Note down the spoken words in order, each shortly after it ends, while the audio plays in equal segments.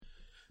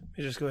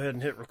You just go ahead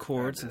and hit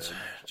record since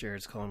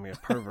Jared's calling me a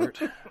pervert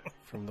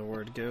from the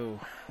word go.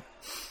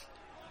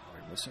 Are we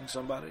missing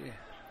somebody?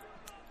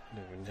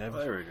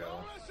 There we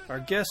go. Our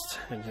guest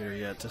in here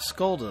yet to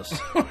scold us.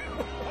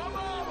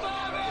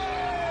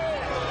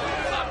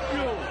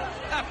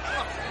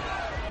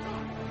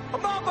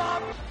 Come on,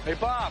 Bob! Hey,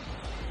 Bob!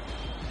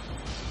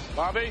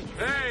 Bobby?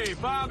 Hey,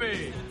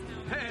 Bobby!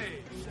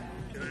 Hey!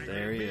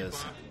 There he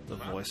is, the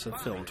voice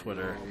of film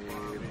Twitter.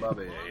 Hey,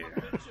 Bobby.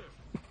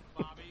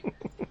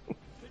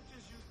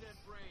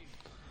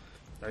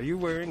 Are you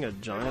wearing a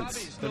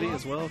Giants hoodie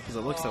as well? Because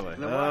it looks that way.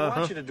 What I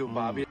want you to do,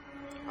 Bobby,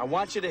 I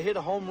want you to hit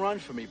a home run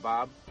for me,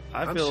 Bob.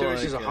 I feel serious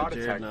like as a heart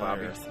Jared attack, and I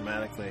Bobby. are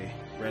thematically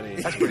ready.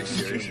 That's pretty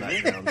serious.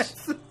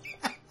 Backgrounds.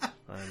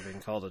 I'm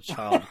being called a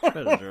child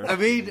predator. I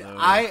mean,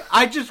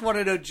 I just want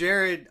to know,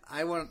 Jared.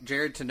 I want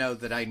Jared to know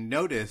that I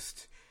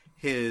noticed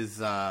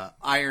his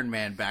Iron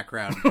Man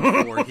background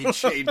before he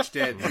changed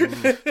it.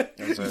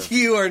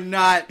 You're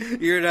not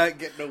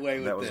getting away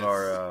with this. That was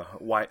our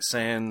White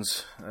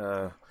Sands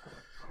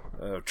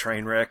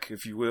train wreck,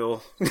 if you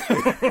will.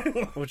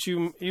 Which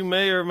you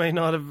may or may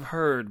not have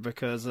heard,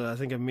 because I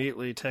think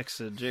immediately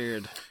texted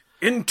Jared.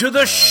 Into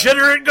the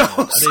shitter it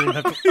goes!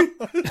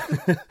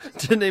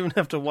 Didn't even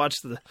have to watch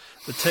the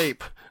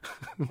tape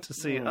to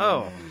see,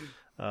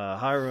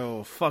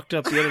 Hyro fucked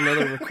up yet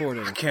another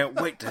recording. I can't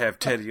wait to have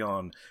Teddy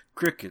on.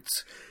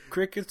 Crickets.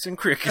 Crickets and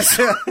crickets.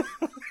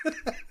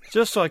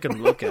 Just so I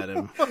can look at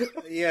him.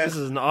 Yeah. This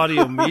is an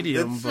audio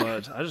medium,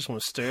 but I just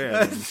want to stare at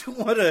I him. just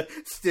want to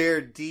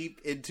stare deep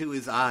into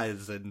his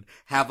eyes and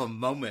have a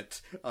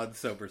moment on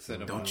Sober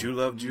Cinema. Don't you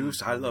love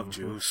juice? I love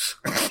juice.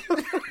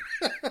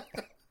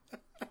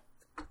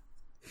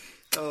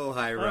 Oh,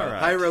 Hyro.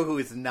 Right. Hyro, who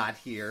is not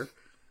here.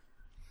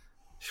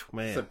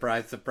 Man,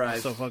 Surprise,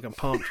 surprise. I'm so fucking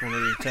pumped when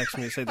he texts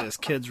me and say that his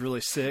kid's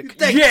really sick.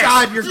 Thank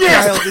God your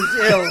child is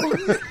ill.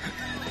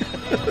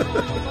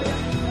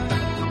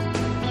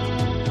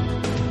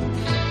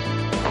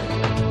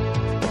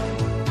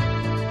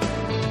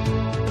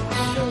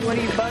 What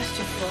are you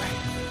busted for?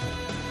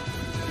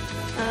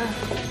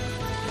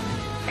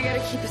 I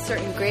gotta keep a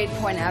certain grade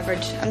point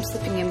average. I'm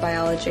slipping in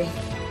biology.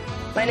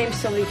 My name's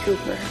Sylvie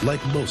Cooper.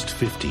 Like most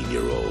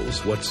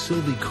 15-year-olds, what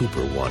Sylvie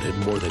Cooper wanted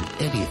more than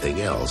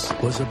anything else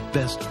was a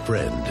best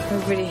friend.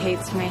 Everybody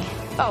hates me.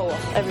 Oh, well,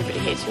 everybody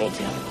hates me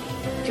too.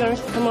 Do you want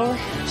us to come over?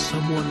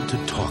 Someone to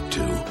talk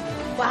to.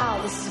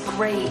 Wow, this is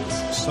great.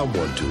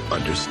 Someone to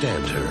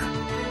understand her.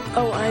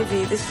 Oh,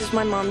 Ivy, this is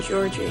my mom,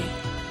 Georgie.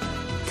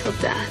 Till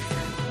death.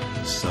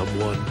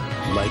 Someone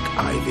like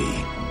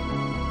Ivy.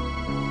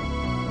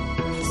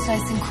 It's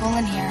nice and cool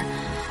in here.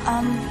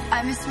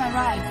 I missed my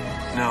ride.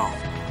 No.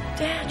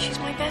 Dad, she's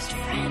my best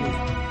friend.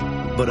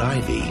 But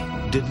Ivy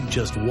didn't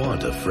just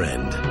want a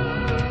friend.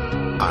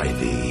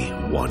 Ivy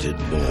wanted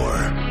more.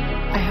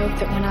 I hope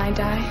that when I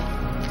die,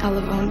 I'll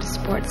have owned a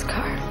sports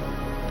car,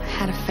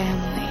 had a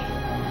family,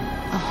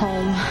 a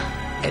home.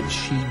 And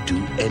she'd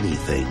do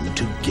anything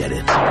to get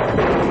it.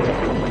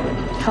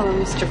 Hello,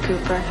 Mr.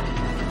 Cooper.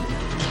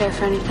 Care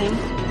for anything? Get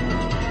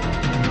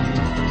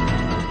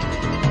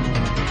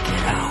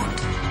out.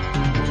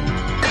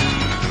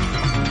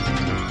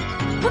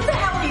 What the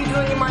hell are you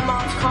doing in my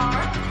mom's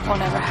car?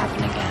 Won't ever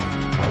happen again.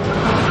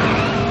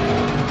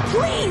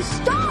 Please,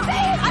 stop! Say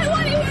it! I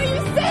want to hear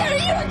you say it! Are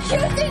you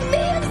accusing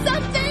me of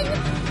something?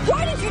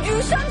 Why did you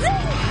do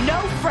something? No,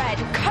 Fred,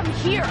 come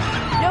here.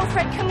 No,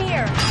 Fred, come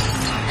here.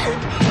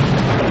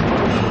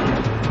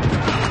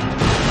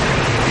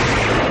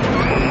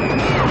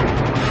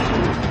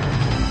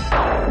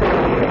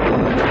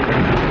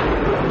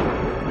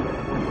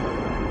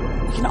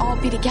 We can all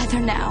be together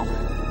now.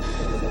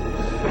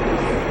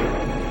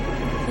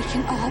 We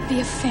can all be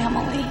a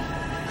family.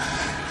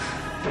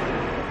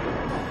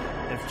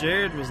 If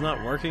Jared was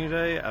not working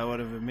today, I would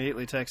have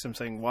immediately texted him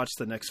saying, watch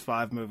the next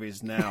 5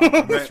 movies now.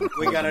 Right,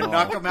 we got to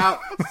knock them out,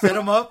 set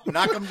them up,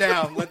 knock them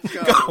down. Let's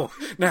go. Go!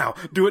 Now!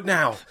 Do it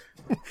now!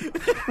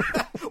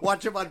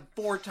 Watch them on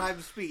 4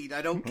 times speed.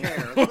 I don't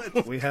care.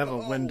 We have a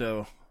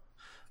window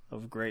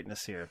of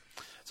greatness here.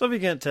 So if you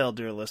can't tell,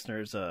 dear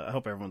listeners, I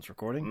hope everyone's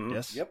recording.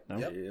 Yes? Yep. No?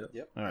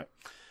 Yep. All right.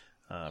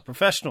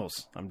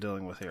 Professionals I'm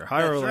dealing with here.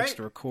 Hyro That's likes right.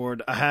 to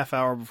record a half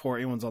hour before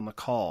anyone's on the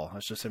call.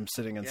 It's just him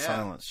sitting in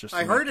silence. Just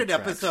I to heard make an the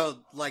tracks episode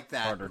like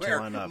that harder to where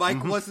line up.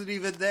 Mike wasn't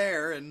even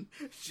there and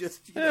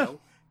just, you know,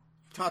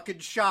 talking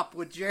shop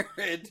with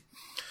Jared.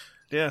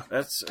 Yeah.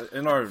 That's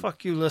in our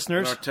Fuck you,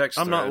 listeners. our text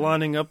I'm not thread.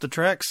 lining up the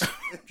tracks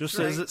just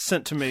as it's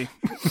sent to me.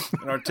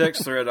 in our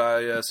text thread.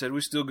 I said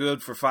we still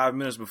good for 5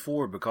 minutes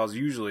before, because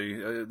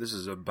usually this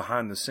is a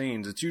behind the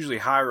scenes. It's usually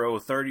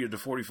Hyro 30 to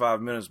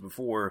 45 minutes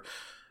before.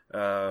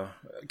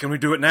 Can we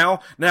do it now?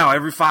 Now,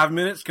 every 5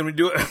 minutes, can we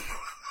do it?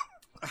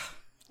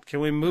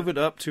 Can we move it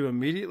up to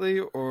immediately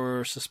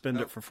or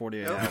suspend it for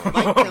 48 hours?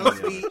 Mike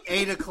tells me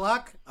 8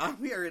 o'clock. I'm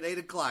here at 8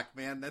 o'clock,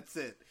 man. That's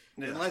it.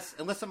 Yeah.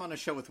 Unless I'm on a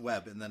show with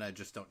Webb, and then I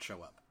just don't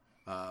show up.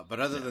 But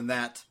other than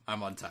that,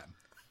 I'm on time.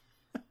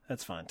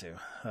 That's fine too.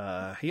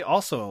 He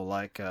also,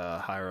 like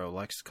Hyro,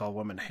 likes to call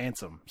women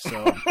handsome.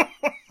 So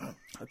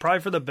probably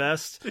for the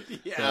best.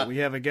 Yeah. We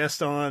have a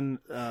guest on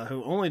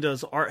who only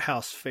does art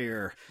house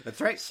fare.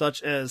 That's right.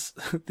 Such as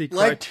the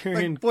Like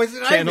Criterion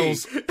Poison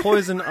Channel's Ivy.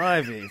 Poison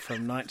Ivy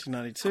from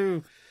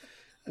 1992.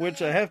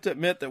 Which I have to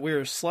admit that we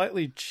were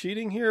slightly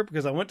cheating here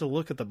because I went to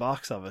look at the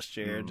box office,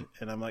 Jared,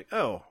 and I'm like,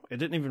 oh, it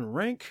didn't even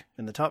rank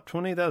in the top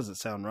 20? That doesn't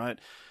sound right.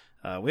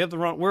 We have the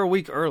wrong. We're a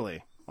week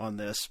early on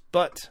this,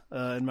 but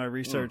in my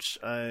research,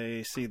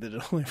 I see that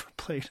it only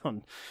played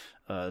on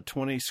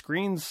 20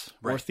 screens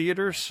or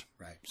theaters.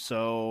 Right.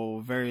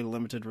 So very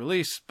limited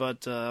release,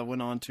 but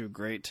went on to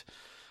great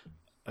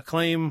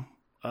acclaim.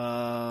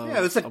 Yeah,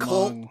 it was a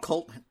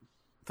cult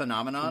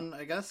phenomenon,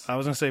 I guess. I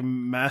was going to say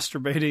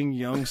masturbating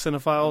young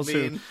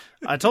cinephiles.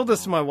 I told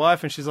this to my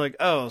wife, and she's like,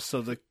 oh,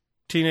 so the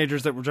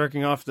teenagers that were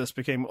jerking off this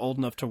became old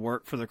enough to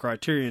work for the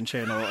Criterion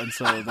Channel, and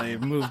so they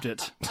moved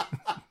it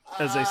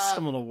as a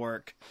seminal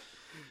work.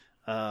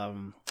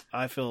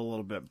 I feel a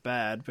little bit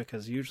bad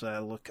because usually I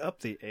look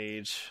up the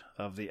age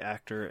of the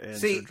actor, and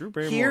so Drew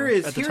Barrymore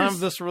at the time of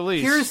this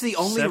release. Here's the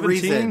only 17,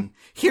 reason.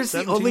 Here's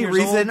the only years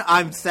reason old.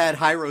 I'm sad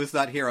Hiro's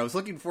not here. I was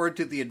looking forward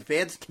to the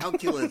advanced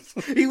calculus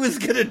he was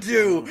gonna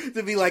do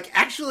to be like,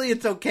 actually,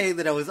 it's okay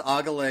that I was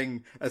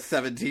ogling a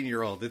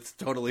 17-year-old. It's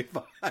totally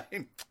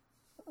fine.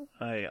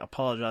 I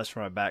apologize for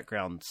my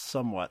background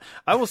somewhat.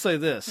 I will say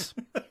this.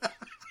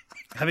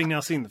 Having now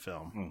seen the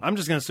film, I'm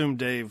just going to assume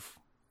Dave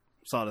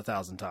saw it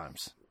 1,000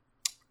 times.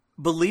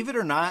 Believe it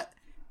or not,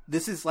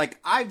 this is like,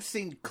 I've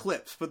seen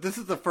clips, but this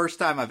is the first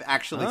time I've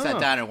actually sat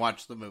down and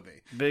watched the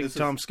movie. Big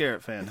Tom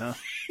Skerritt fan, huh?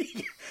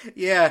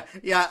 Yeah.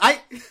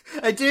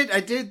 I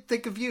did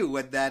think of you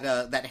when that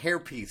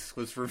hairpiece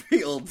was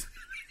revealed.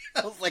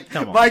 I was like,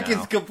 Mike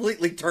is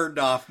completely turned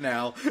off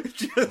now.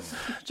 Just...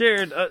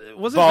 Jared,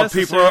 was it Bald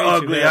necessary people are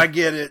to ugly. have- I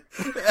get it.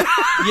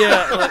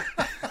 Yeah.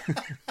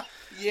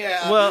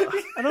 Yeah. Well,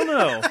 I don't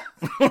know.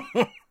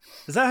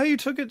 Is that how you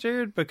took it,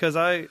 Jared? Because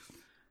I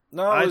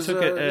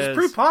took it as it's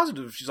pretty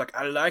positive. She's like,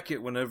 I like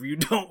it whenever you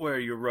don't wear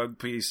your rug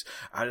piece.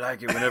 I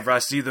like it whenever I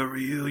see the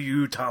real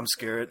you, Tom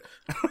Skerritt.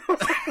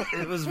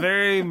 it was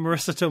very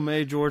Marissa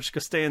Tomei, George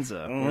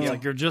Costanza. Where it's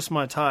like, you're just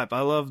my type.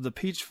 I love the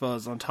peach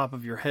fuzz on top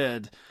of your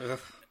head.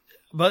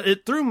 But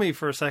it threw me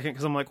for a second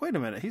because I'm like, wait a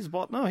minute, he's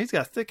bald. No, he's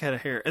got a thick head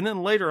of hair. And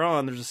then later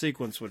on, there's a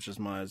sequence, which is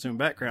my Zoom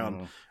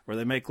background, where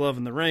they make love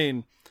in the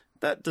rain.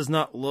 That does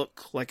not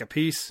look like a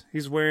piece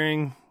he's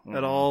wearing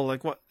at all.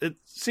 Like what? It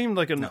seemed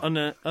like an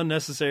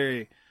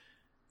unnecessary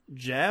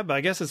jab.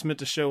 I guess it's meant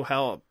to show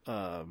how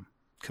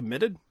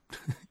committed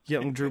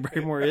young Drew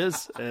Barrymore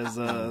is as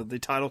the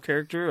title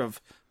character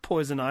of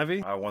Poison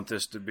Ivy. I want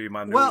this to be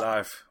my new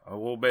life. I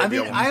will, baby. I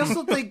mean, I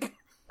also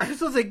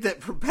think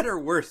that for better or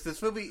worse,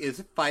 this movie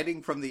is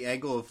fighting from the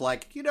angle of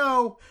like,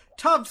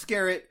 Tom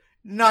Skerritt,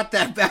 not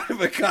that bad of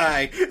a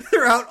guy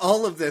throughout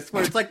all of this,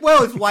 where it's like,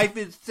 well, his wife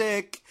is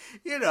sick,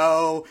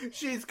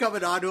 she's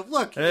coming on to him.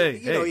 Look,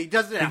 he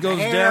doesn't have hair.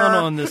 He goes down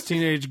on this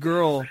teenage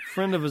girl,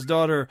 friend of his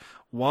daughter,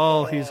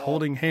 while he's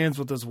holding hands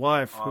with his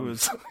wife, who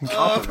is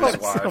top of his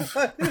wife.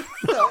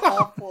 So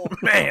awful.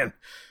 Man,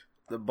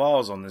 the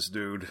balls on this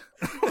dude.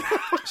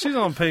 She's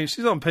on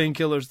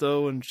painkillers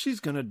though, and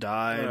she's gonna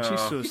die, and she's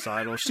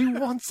suicidal. She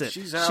wants it.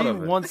 She's out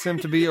of it. Wants him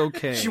to be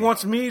okay. She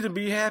wants me to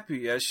be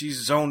happy as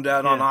she's zoned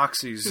out on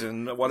oxys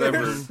and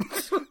whatever.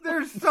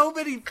 There's so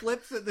many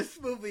flips in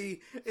this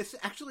movie. It's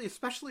actually,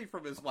 especially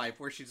from his wife,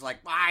 where she's like,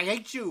 I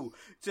hate you,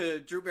 to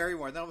Drew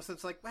Barrymore. And then all of a sudden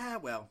it's like,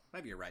 well,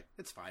 maybe you're right.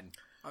 It's fine.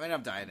 I mean,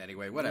 I'm dying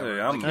anyway. Whatever.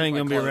 Yeah, I ain't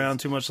gonna be around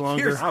too much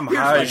longer. I'm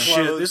high as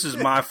shit. This is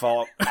my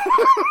fault.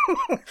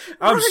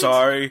 I'm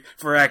sorry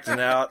for acting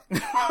out.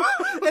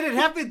 And it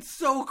happened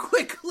so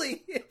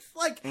quickly. It's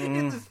like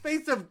in the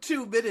space of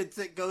 2 minutes,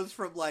 it goes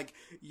from like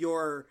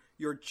you're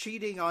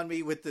cheating on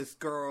me with this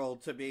girl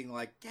to being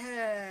like,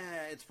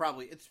 yeah, it's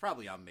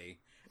probably on me.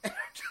 And I'm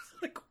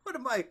just like, what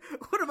am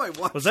I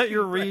watching? Was that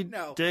your read,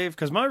 right now? Dave?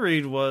 Because my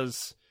read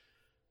was,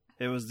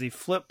 it was the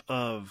flip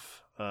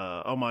of,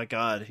 oh my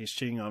God, he's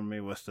cheating on me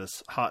with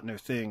this hot new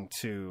thing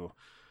to,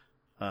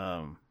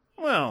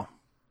 well,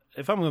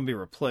 if I'm going to be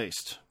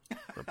replaced,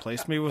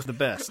 replace me with the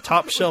best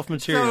top shelf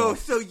material.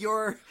 So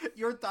your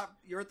thought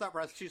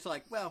process, she's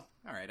like, well,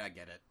 all right, I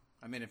get it.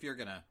 I mean, if you're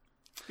gonna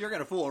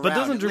fool around, but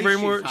doesn't Drew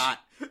Barrymore?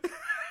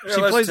 She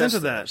plays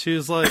into that.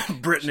 She's like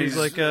Brittany's she's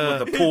like with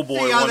the pool boy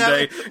See how one that-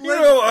 day. let's You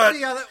know what?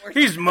 see how that works.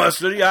 He's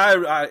musty.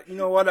 I you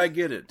know what? I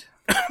get it.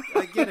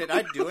 I get it.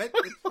 I'd do it.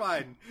 It's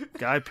fine.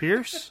 Guy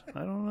Pearce? I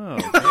don't know.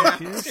 Guy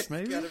Pearce, It's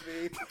maybe? gotta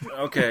be.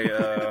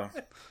 Okay,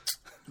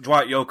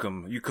 Dwight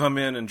Yoakam. You come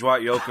in and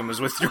Dwight Yoakam is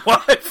with your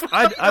wife.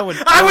 I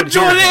would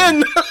join hear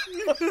him.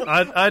 in.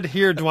 I'd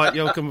hear Dwight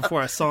Yoakam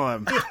before I saw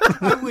him.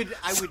 I would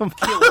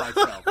kill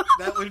myself.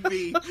 That would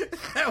be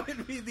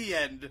the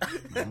end.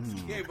 That's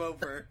game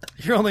over.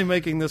 You're only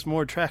making this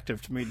more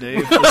attractive to me,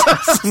 Dave.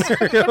 This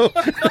scenario.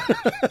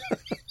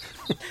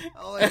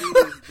 All I need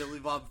is Billy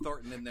Bob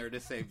Thornton in there to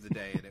save the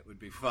day, and it would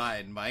be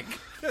fine, Mike.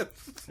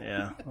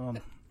 Yeah.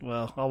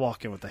 Well, I'll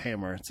walk in with the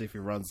hammer and see if he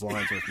runs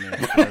lines with me. If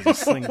he has a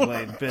sling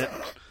blade bit.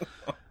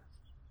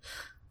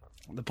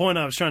 The point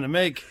I was trying to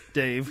make,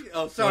 Dave.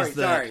 Oh, sorry. was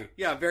that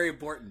Yeah, very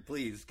important.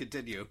 Please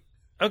continue.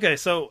 Okay,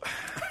 so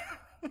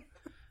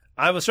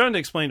I was trying to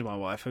explain to my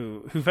wife,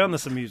 who found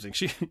this amusing.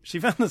 She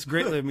found this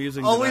greatly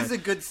amusing. Always a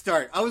good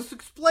start. I was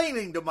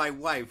explaining to my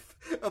wife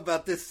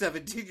about this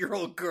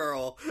 17-year-old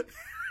girl.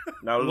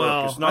 Now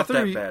look, it's not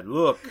that bad.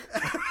 Look.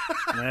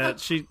 I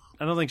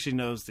don't think she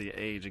knows the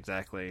age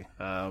exactly.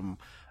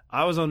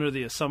 I was under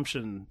the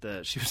assumption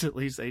that she was at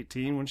least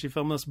 18 when she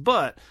filmed this,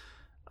 but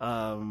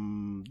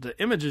the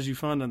images you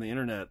find on the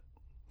internet,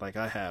 like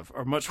I have,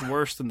 are much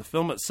worse than the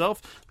film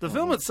itself. The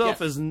film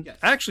itself is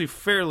actually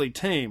fairly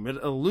tame. It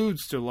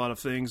alludes to a lot of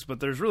things,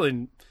 but there's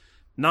really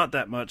not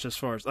that much as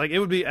far as, like, it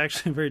would be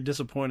actually a very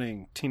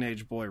disappointing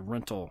teenage boy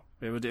rental.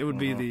 It would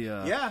be the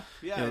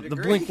the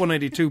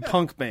Blink-182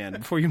 punk band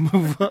before you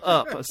move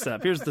up a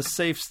step. Here's the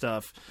safe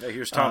stuff. Hey,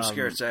 here's Tom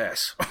Skerritt's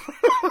ass.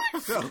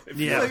 So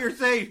you're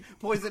saying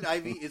Poison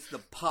Ivy is the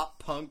pop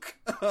punk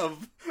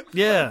of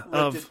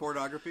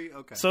pornography?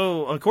 Okay.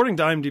 So according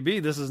to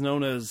IMDb, this is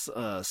known as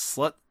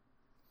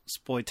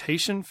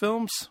slut-exploitation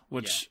films,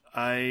 which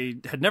I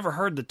had never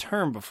heard the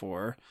term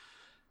before.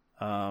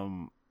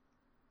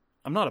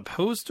 I'm not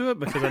opposed to it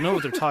because I know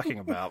what they're talking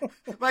about.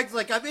 Mike's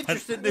like, I'm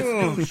interested in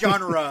this new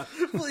genre.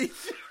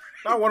 Please.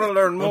 I want to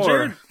learn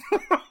more.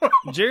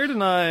 Jared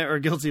and I are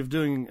guilty of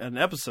doing an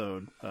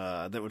episode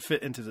that would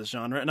fit into this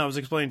genre, and I was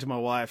explaining to my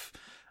wife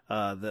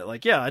that,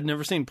 like, I'd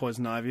never seen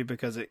Poison Ivy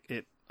because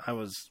I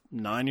was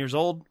 9 years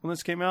old when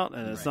this came out,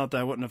 and it's not that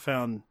I wouldn't have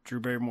found Drew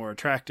Barrymore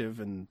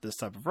attractive in this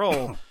type of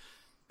role,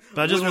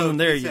 but I just wasn't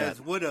there yet.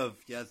 Would have,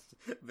 yes.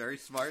 Very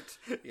smart,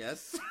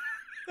 yes.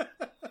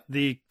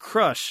 The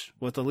Crush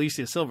with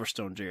Alicia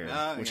Silverstone, Jared,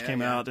 which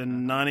came out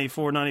in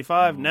 94,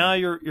 95. Now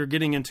you're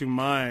getting into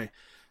my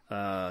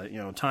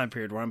time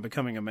period where I'm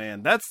becoming a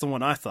man. That's the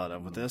one I thought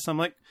of with this. I'm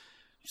like,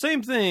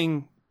 same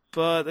thing,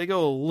 but they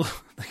go a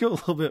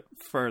little bit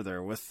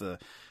further with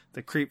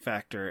the creep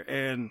factor.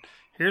 And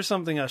here's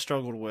something I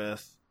struggled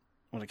with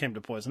when it came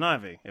to Poison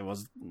Ivy. It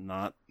was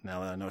not,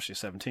 now that I know she's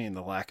 17,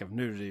 the lack of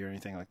nudity or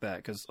anything like that,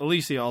 because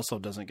Alicia also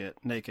doesn't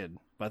get naked,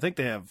 but I think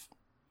they have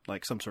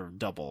like some sort of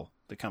double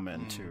to come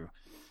in to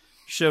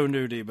show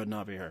nudity but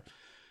not be her.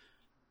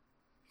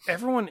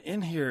 Everyone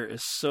in here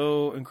is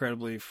so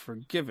incredibly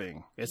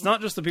forgiving. It's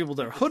not just the people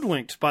that are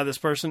hoodwinked by this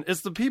person,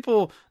 it's the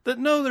people that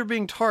know they're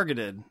being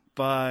targeted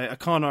by a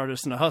con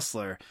artist and a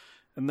hustler,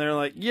 and they're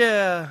like,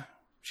 yeah,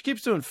 she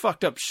keeps doing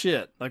fucked up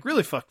shit, like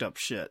really fucked up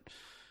shit.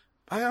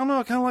 I don't know,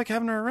 I kind of like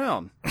having her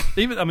around.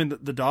 Even,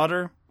 the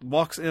daughter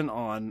walks in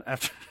on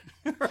after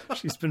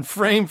she's been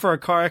framed for a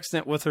car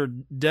accident with her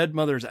dead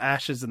mother's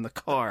ashes in the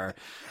car.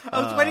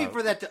 I was waiting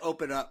for that to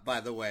open up, by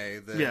the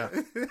way. I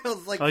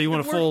was like, you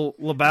want a full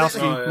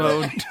Lebowski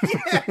mode?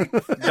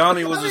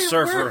 Donnie was a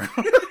surfer.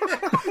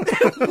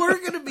 We're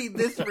going to be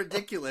this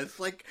ridiculous.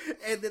 Like,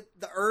 and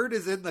the urn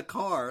is in the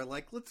car.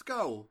 Like, let's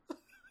go.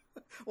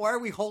 Why are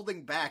we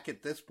holding back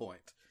at this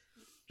point?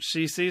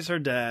 She sees her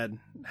dad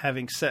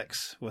having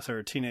sex with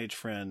her teenage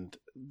friend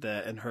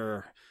that in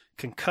her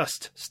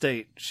concussed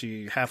state,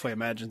 she halfway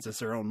imagines it's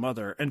her own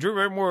mother. And Drew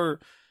Barrymore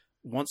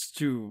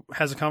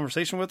has a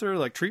conversation with her,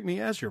 like, treat me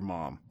as your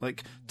mom.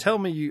 Like, tell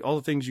me all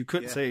the things you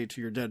couldn't say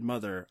to your dead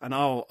mother, and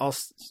I'll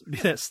be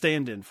that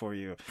stand-in for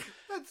you.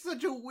 That's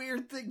such a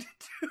weird thing to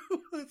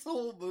do, this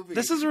whole movie.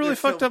 This is a really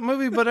fucked up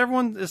movie, but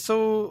everyone is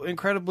so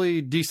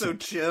incredibly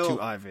decent so chill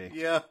to Ivy.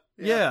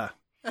 Yeah.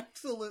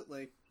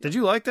 Absolutely. Did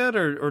you like that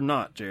or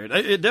not, Jared?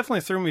 It definitely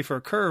threw me for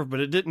a curve,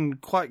 but it didn't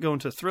quite go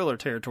into thriller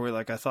territory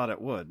like I thought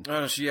it would.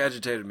 She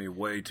agitated me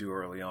way too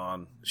early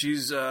on.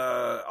 She's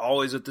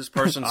always at this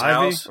person's Ivy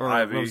house. Or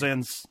Ivy.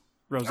 Roseanne's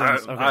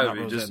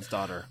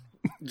daughter.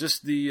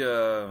 Just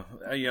the,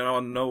 I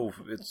know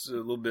it's a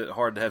little bit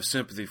hard to have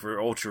sympathy for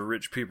ultra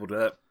rich people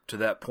to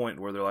that point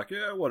where they're like,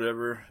 yeah,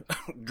 whatever,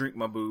 drink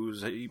my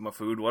booze, eat my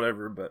food,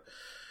 whatever. But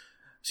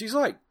she's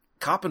like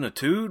copping a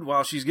tood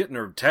while she's getting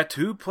her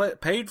tattoo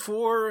paid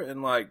for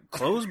and like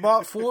clothes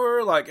bought for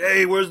her. Like,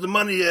 hey, where's the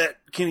money at,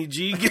 Kenny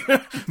G?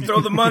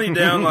 Throw the money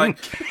down. Like,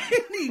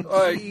 Kenny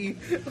G.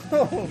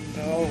 Oh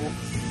no.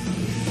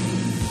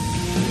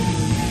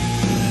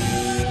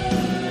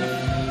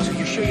 So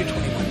you're sure you're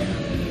 21 now?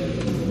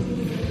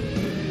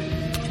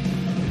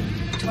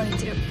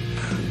 22.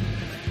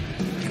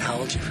 And how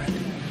old's your friend?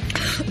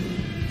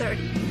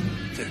 30.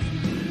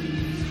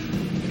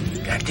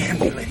 30. Goddamn,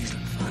 you ladies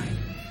look fine.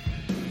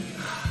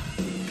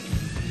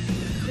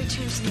 Can we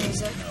change the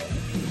music?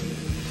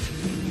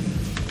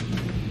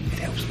 It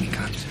helps me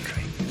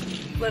concentrate.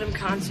 Let him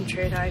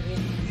concentrate, Ivy.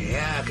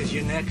 Yeah, because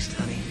you're next,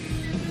 honey.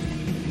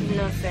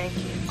 No, thank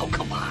you. Oh,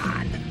 come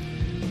on.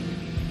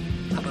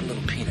 How about a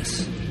little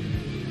penis?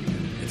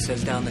 It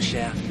says down the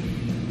shaft,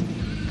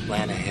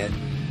 plan ahead.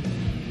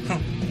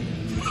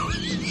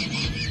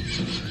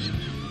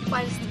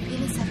 Why does the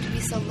penis have to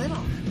be so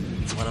little?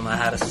 It's one of my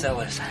hottest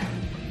sellers.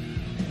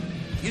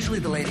 Usually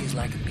the ladies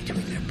like it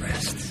between their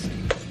breasts.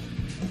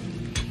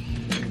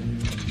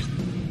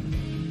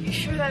 You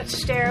sure that's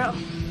sterile?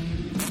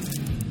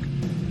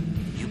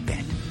 You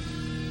bet.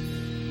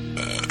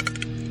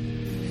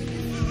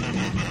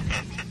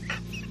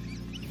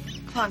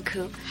 Come on,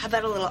 Coop. How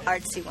about a little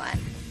artsy one?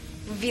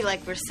 Be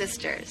like we're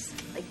sisters.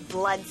 Like like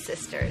blood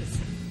sisters.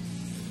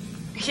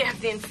 Yeah,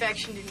 if the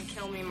infection didn't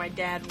kill me, my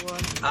dad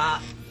would.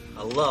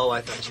 Hello,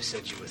 I thought you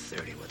said you were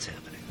 30. What's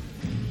happening?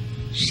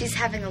 She's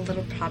having a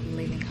little problem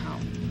leaving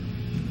home.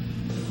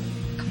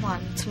 Come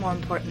on, what's more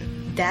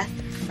important, death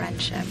or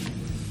friendship?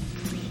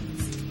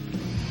 Please.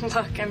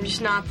 Look, I'm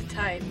just not the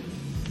type.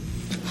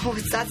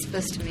 What's that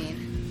supposed to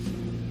mean?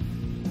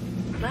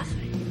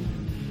 Nothing.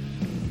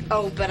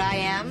 Oh, but I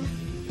am?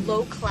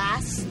 Low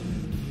class?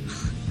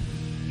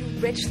 You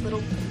rich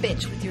little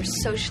bitch with your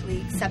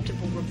socially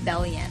acceptable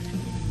rebellion.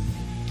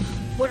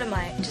 What am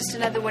I, just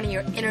another one of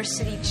your inner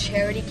city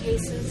charity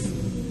cases?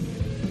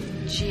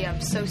 Gee,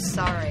 I'm so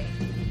sorry.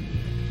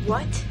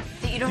 What?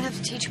 That you don't have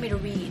to teach me to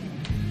read.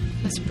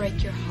 Must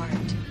break your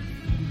heart.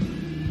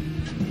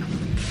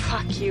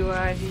 Fuck you,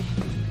 Ivy.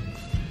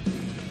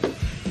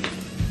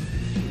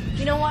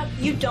 You know what?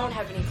 You don't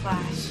have any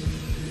class.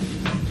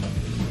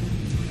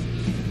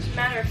 As a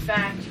matter of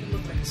fact, you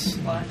look like a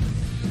slut.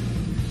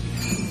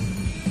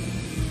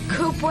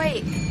 Coop,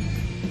 wait.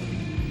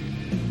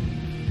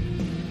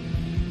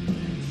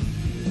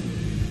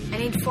 I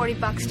need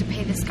 $40 to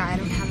pay this guy. I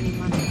don't have any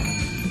money.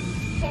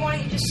 Well, why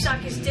don't you just suck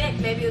his dick?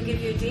 Maybe he'll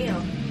give you a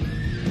deal.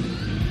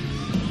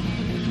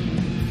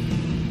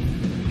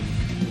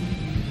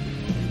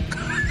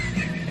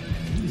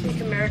 Take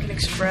American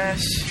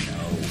Express. No.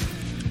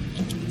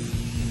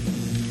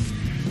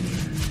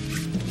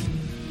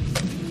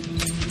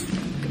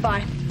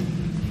 Goodbye.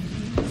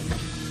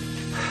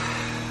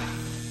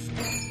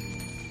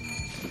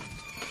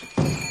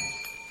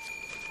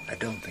 I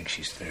don't think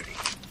she's 30.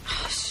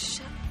 Oh,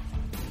 shut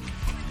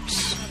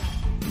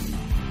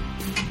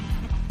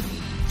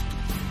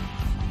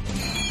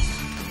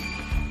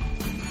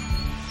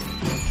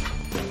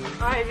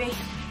Ivy,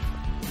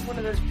 one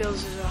of those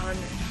bills is 100.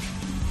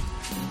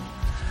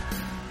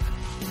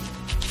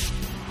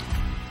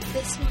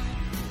 This one?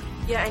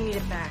 Yeah, I need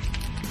it back.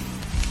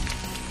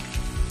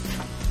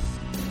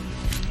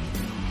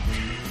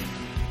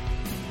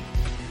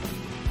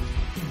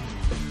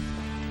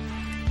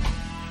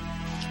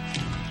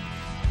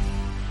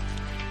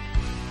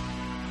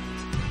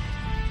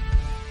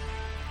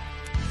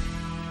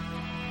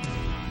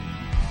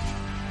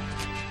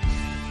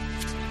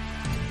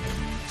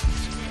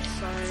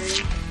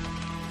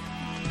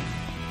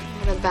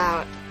 What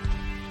about?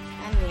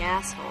 I'm the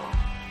asshole.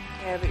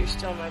 Yeah, but you're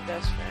still my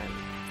best friend.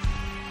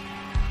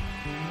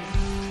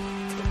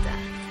 Take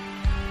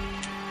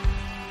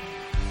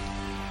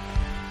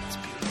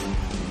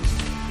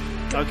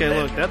that. Okay,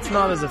 look, that's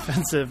not as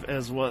offensive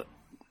as what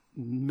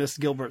Miss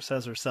Gilbert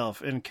says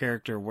herself in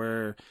character,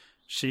 where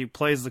she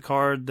plays the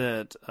card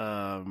that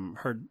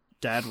her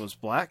dad was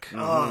black.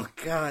 Oh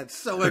God,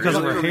 so because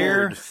of her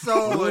hair.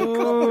 So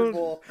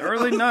uncomfortable.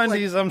 Early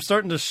 90s, I'm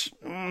starting to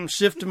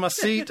shift in my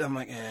seat. I'm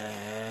like,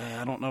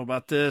 I don't know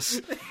about this.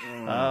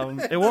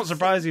 It won't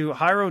surprise you.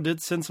 Hyro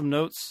did send some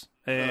notes,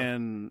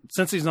 and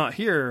since he's not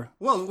here,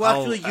 we'll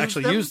I'll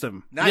actually use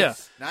them. Nice, yeah.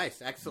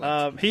 Nice,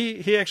 excellent.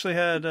 He actually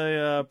had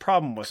a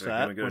problem with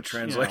that. Gonna get a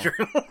translator.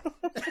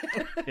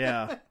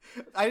 Yeah.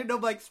 I didn't know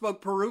Mike spoke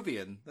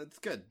Peruvian. That's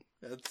good.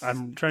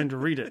 I'm trying to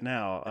read it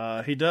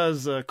now. He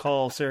does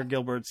call Sarah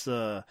Gilbert's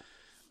hair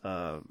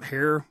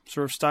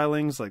sort of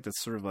stylings, like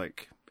that's sort of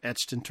like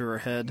etched into her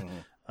head,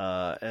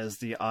 as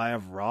the Eye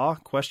of Ra ?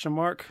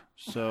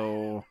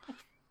 So,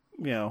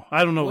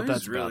 I don't know what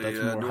that's really, about.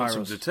 That's more doing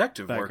some Hyro's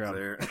detective background.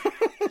 work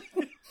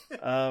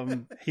there.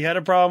 He had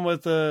a problem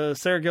with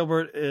Sarah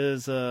Gilbert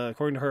is,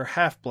 according to her,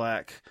 half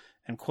black,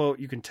 and quote,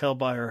 "You can tell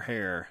by her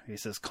hair." He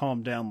says,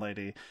 "Calm down,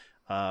 lady."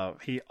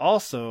 He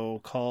also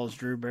calls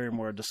Drew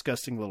Barrymore a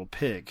disgusting little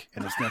pig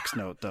in his next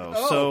note, though.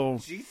 Oh, so,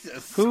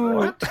 Jesus. who?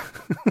 What?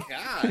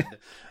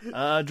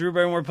 God. Drew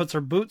Barrymore puts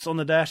her boots on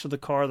the dash of the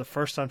car the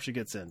first time she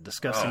gets in.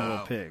 Disgusting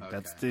little pig.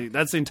 Okay.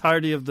 That's the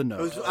entirety of the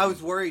note. I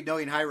was worried,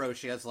 knowing Hyro,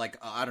 she has like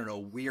I don't know,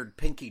 weird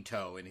pinky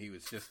toe, and he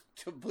was just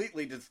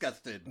completely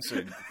disgusted.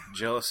 So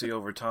jealousy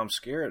over Tom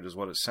Skerritt is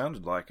what it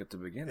sounded like at the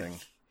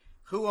beginning.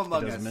 Who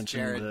among us,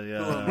 Jared? Who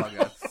among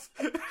us?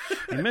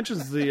 He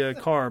mentions the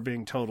car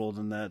being totaled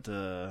in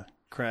that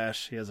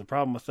crash. He has a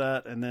problem with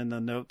that, and then a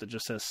note that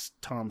just says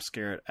Tom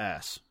Skerritt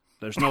ass.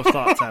 There's no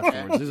thoughts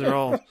afterwards. These are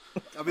all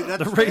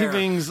that's the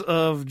ravings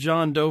of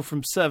John Doe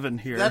from Seven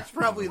here. That's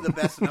probably the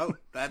best note.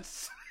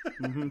 That's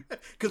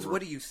because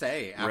what do you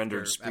say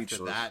rendered after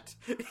speechless. That?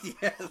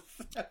 Yes.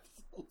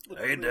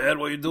 Absolutely. Hey, Dad,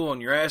 what you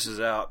doing? Your ass is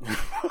out.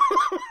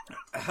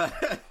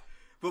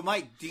 But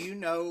Mike, do you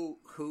know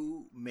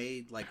who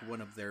made like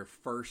one of their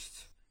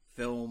first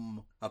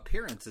film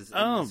appearances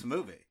in this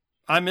movie?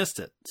 I missed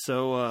it.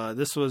 So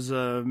this was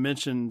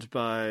mentioned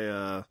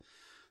by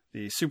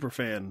the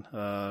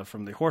superfan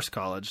from the Horse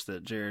College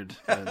that Jared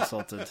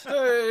insulted.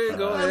 Hey,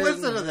 go ahead. I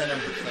listened to that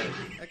episode.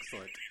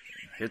 Excellent.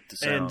 Hit the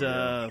sound.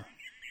 And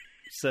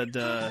said,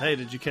 "Hey,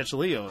 did you catch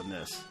Leo in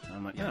this?" And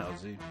I'm like, "Yeah,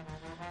 is he?"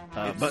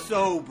 But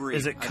so brief.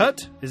 Is it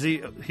cut? Is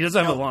he? He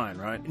doesn't have a line,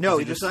 right? No,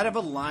 he does not have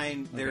a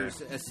line. There's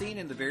a scene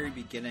in the very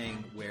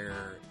beginning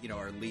where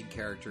our lead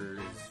character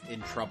is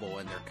in trouble,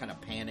 and they're kind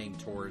of panning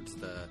towards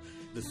the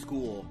the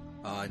school,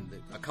 and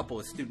a couple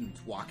of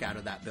students walk out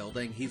of that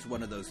building. He's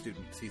one of those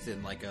students. He's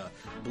in like a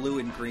blue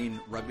and green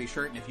rugby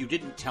shirt, and if you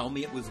didn't tell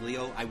me it was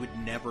Leo, I would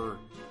never,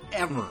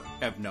 ever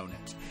have known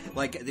it.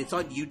 Like, it's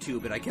on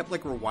YouTube, and I kept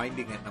like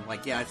rewinding it, and I'm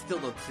like, yeah, I still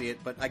don't see it,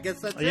 but I guess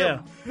that's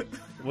him.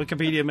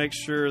 Wikipedia makes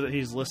sure that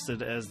he's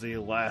listed as the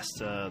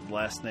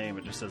last name.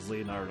 It just says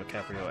Leonardo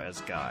DiCaprio as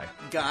Guy.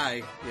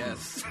 Guy,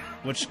 yes.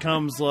 Which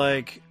comes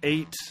like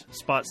 8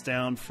 spots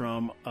down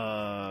from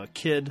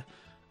Kid,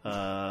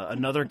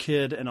 another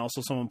kid, and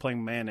also someone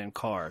playing Man in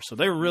Car. So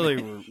they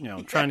really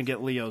were, trying to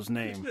get Leo's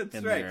name That's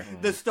in right. there.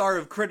 The star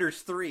of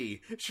Critters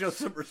 3. Show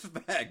some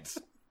respect.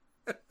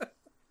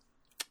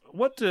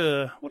 What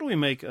do we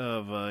make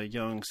of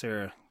young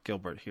Sarah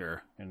Gilbert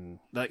here? And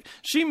like,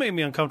 she made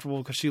me uncomfortable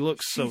because she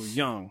looks so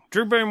young.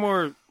 Drew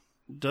Barrymore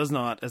does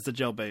not as the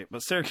jailbait, but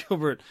Sarah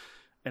Gilbert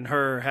and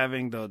her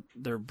having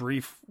their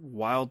brief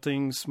Wild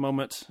Things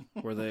moment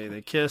where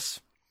they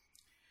kiss.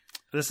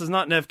 This is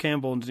not Neve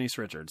Campbell and Denise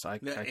Richards. I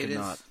could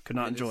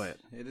not enjoy it.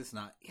 It is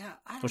not. Yeah,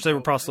 which they were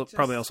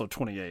probably also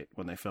 28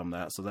 when they filmed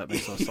that, so that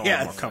makes us all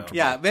more comfortable.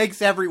 Yeah, it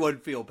makes everyone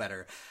feel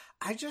better.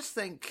 I just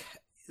think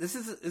this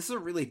is a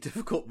really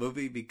difficult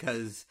movie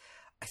because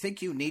I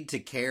think you need to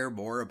care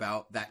more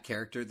about that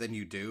character than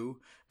you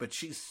do. But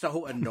she's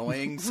so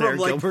annoying. Sarah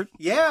Gilbert?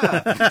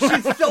 Yeah,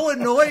 she's so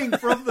annoying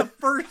from the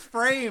first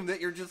frame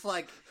that you're just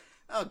like,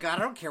 oh God,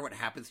 I don't care what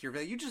happens to your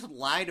family. You just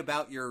lied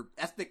about your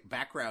ethnic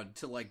background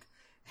to like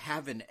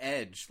have an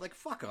edge. Like,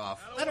 fuck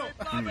off. I don't.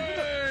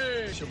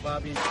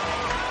 Bobby.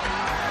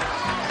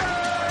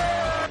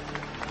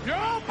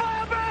 Yo,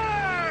 Bobby!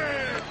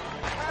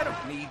 I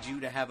don't need you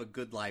to have a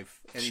good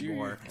life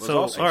anymore. She was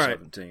also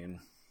 17.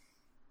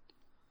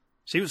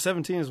 She was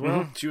 17 as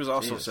well. She was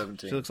also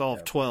 17. She looks all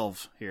of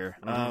 12 here.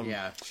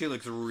 Yeah, she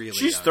looks really.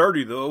 She's young.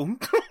 30 though.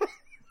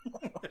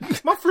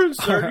 My friend's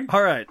 30.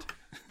 All right.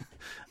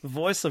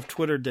 Voice of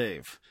Twitter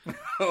Dave.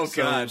 Oh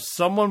God! So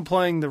someone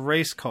playing the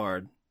race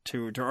card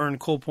to earn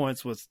cool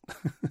points with,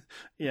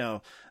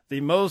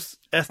 the most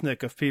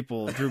ethnic of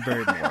people, Drew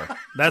Barrymore.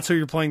 That's who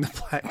you're playing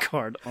the black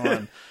card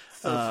on.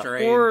 So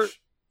strange. Or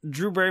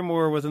Drew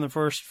Barrymore within the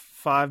first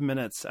 5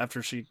 minutes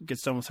after she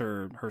gets done with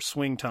her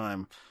swing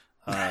time,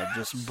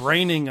 just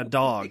braining a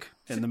dog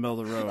in the middle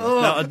of the road.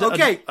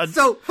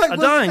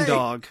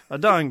 A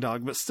dying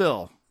dog, but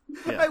still.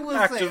 Yeah. I will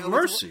Act say, of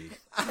mercy.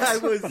 I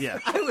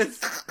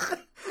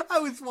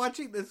was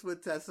watching this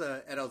with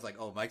Tessa, and I was like,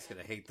 "Oh, Mike's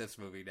gonna hate this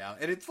movie now."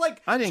 And it's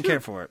like I didn't care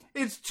for it.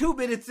 It's 2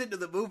 minutes into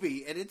the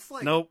movie, and it's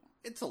like, nope,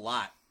 it's a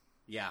lot.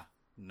 Yeah,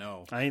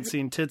 no, I ain't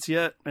seen tits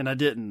yet, and I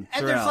didn't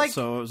and throughout,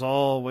 so it was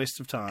all a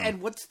waste of time.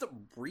 And what's the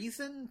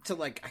reason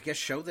to I guess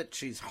show that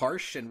she's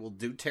harsh and will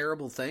do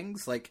terrible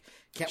things? Like,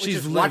 can't we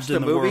just watch the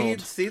movie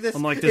and see this?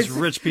 Unlike this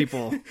rich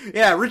people.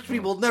 Yeah, rich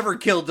people never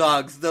kill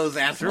dogs. Those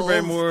assholes. Drew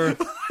Barrymore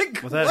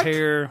with that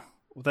hair,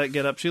 with that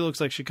getup, she looks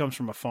like she comes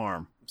from a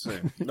farm.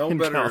 No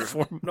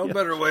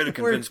better way to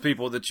convince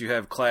people that you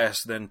have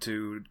class than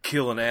to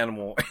kill an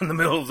animal in the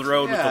middle of the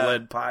road with a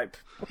lead pipe.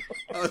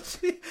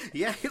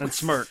 And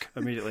smirk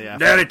immediately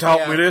after. Daddy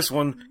taught me this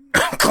one.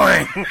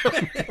 Clang.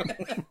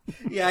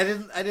 Yeah, I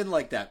didn't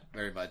like that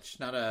very much.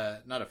 Not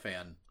a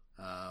fan.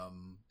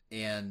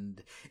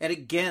 And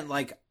again,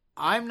 like,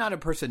 I'm not a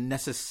person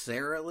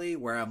necessarily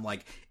where I'm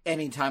like,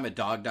 anytime a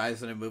dog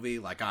dies in a movie,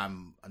 like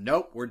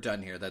nope, we're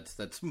done here.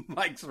 That's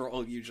Mike's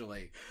role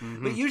usually.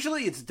 Mm-hmm. But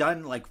usually it's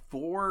done like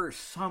for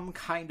some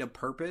kind of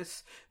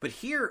purpose. But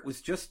here it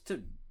was just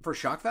for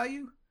shock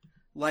value.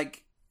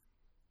 Like,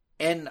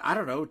 and I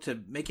don't know,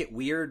 to make it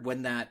weird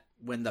when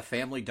the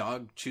family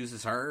dog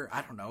chooses her.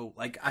 I don't know.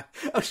 Like, I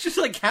was just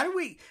like,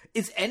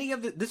 is any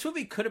of this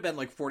movie could have been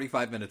like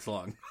 45 minutes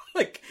long.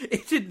 Like,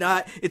 it did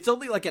not. It's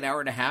only like an hour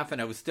and a half, and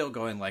I was still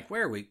going like,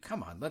 where are we?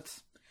 Come on,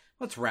 let's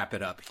wrap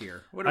it up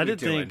here. What are we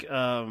doing? Think,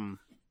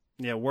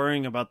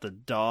 worrying about the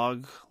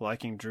dog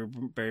liking Drew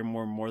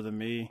Barrymore more than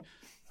me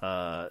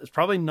is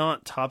probably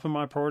not top of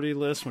my priority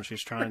list when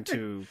she's trying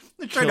to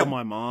kill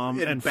my mom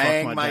and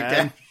bang fuck my dad.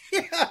 dad.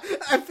 Yeah,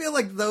 I feel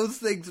like those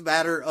things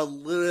matter a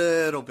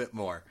little bit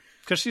more.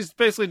 Because she's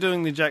basically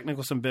doing the Jack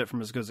Nicholson bit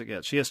from As Good as It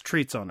Gets. She has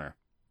treats on her.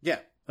 Yeah.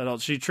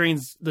 She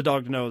trains the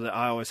dog to know that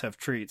I always have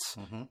treats.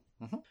 Mm-hmm.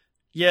 Mm-hmm.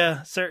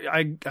 Yeah, Sarah,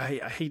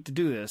 I hate to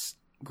do this.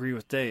 Agree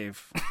with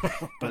Dave.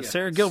 But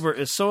Sarah Gilbert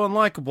is so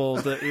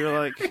unlikable that you're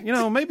like,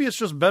 maybe it's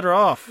just better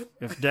off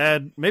if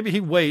Dad, maybe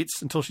he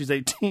waits until she's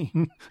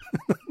 18,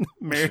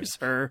 marries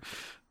her,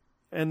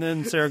 and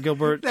then Sarah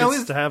Gilbert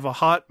gets to have a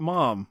hot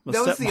mom.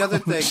 That was the other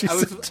thing.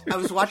 I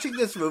was watching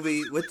this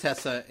movie with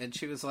Tessa, and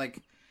she was like,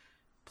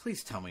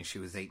 please tell me she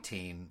was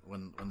 18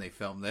 when they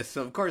filmed this.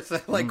 So, of course, I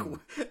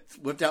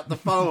whipped out the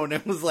phone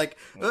and was like,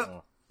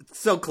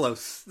 so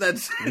close.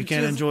 We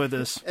can't enjoy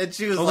this. And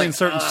she was only in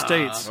certain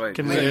states.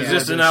 Can we is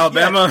this in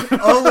Alabama? Yeah,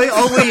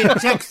 only in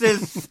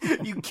Texas.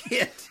 You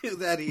can't do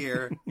that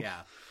here. Yeah,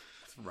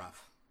 it's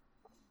rough.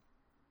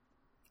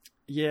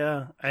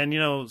 Yeah, and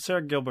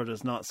Sarah Gilbert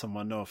is not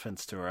someone. No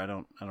offense to her, I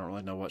don't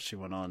really know what she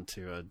went on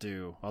to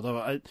do.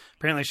 Although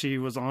apparently she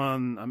was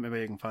on.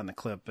 Maybe I can find the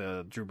clip.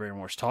 Drew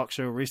Barrymore's talk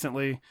show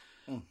recently,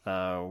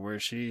 where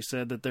she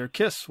said that their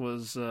kiss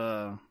was,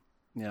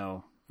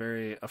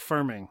 very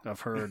affirming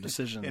of her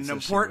decisions. An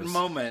important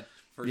moment.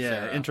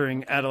 Yeah,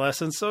 entering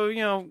adolescence.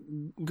 So,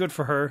 good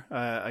for her,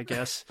 I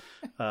guess.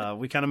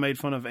 We kind of made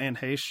fun of Anne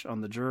Heche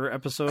on the Juror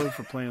episode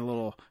for playing a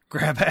little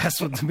grab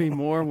ass with Demi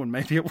Moore when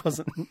maybe it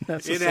wasn't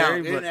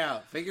necessary. In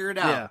out. Figure it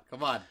out. Yeah,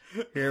 come on.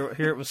 Here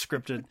it was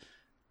scripted.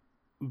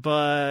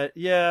 But,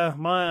 yeah,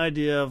 my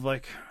idea of,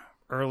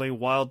 early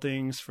Wild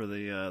Things for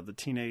the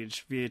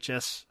teenage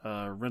VHS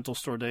rental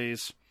store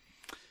days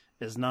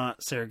is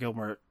not Sarah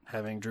Gilbert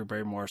having Drew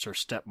Barrymore as her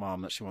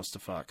stepmom that she wants to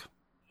fuck.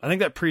 I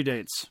think that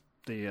predates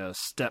the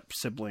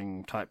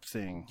step-sibling type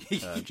thing.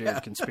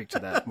 Jared can speak to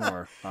that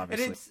more,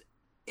 obviously. And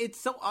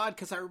it's so odd,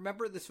 because I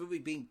remember this movie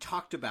being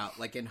talked about,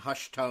 in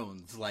hushed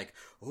tones,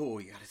 oh,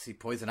 you gotta see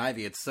Poison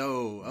Ivy, it's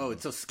so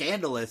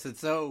scandalous,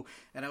 and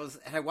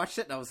I watched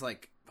it, and I was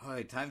like,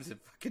 boy, times have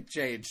fucking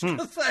changed.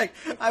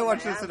 I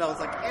watched this, and I was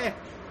like, eh.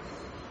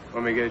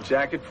 Want me to get a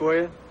jacket for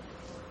you?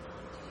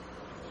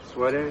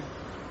 Sweater?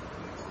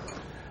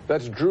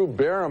 That's Drew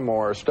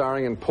Barrymore,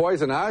 starring in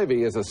Poison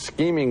Ivy as a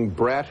scheming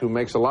brat who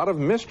makes a lot of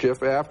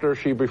mischief after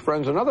she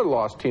befriends another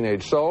lost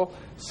teenage soul,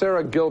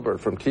 Sarah Gilbert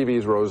from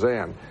TV's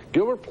Roseanne.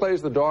 Gilbert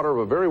plays the daughter of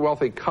a very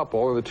wealthy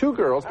couple, and the two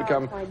girls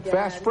become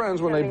fast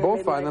friends when they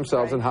both find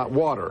themselves in hot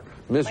water.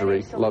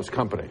 Misery loves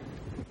company.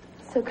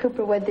 So,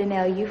 Cooper, what'd they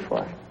nail you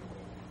for?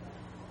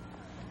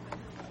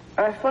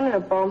 I responded a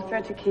bomb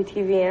threat to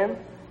KTVN.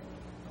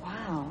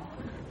 Wow.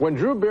 When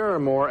Drew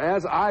Barrymore,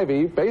 as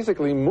Ivy,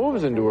 basically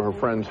moves into her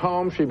friend's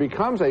home, she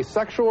becomes a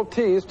sexual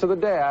tease to the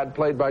dad,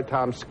 played by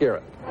Tom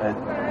Skerritt. That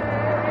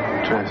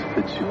dress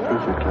fits you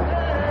perfectly.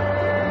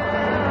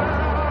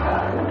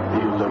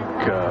 You look,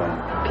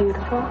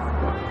 beautiful.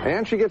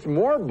 And she gets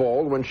more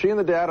bold when she and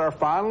the dad are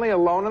finally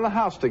alone in the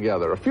house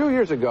together. A few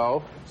years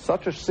ago,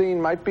 such a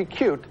scene might be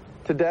cute.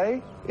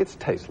 Today, it's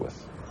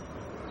tasteless.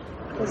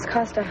 This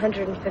cost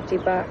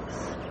 $150.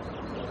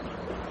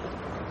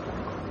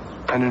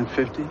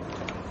 150?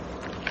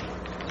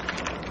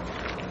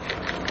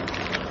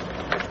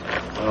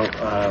 Well,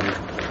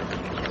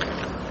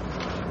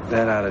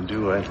 that ought to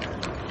do it.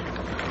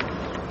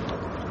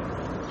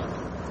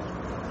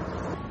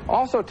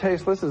 Also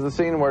tasteless is the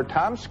scene where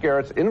Tom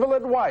Skerritt's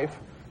invalid wife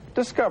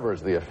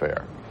discovers the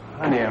affair.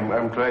 Honey,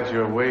 I'm glad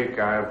you're awake.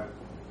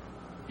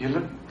 You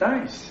look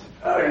nice.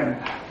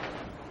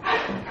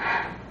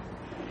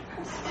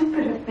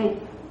 Stupid of me.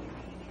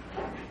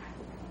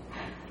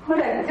 What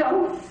a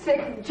dumb,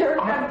 sick jerk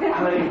I've been.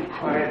 Honey,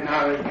 quiet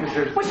now, because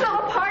there's... Which little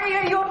party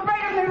are you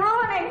afraid of me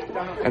ruining?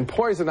 And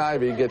Poison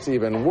Ivy gets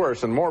even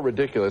worse and more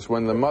ridiculous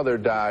when the mother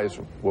dies,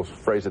 we'll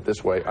phrase it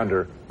this way,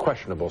 under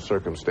questionable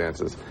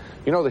circumstances.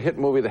 You know the hit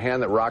movie The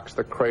Hand That Rocks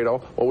the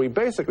Cradle? Well, we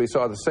basically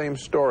saw the same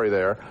story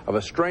there of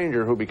a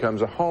stranger who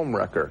becomes a home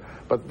wrecker.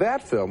 But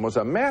that film was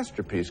a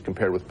masterpiece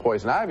compared with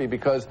Poison Ivy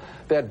because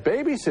that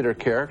babysitter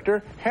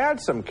character had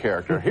some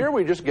character. Here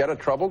we just get a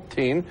troubled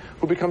teen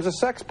who becomes a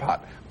sex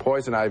pot.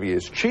 Poison Ivy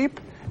is cheap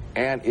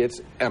and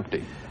it's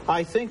empty.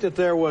 I think that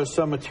there was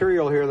some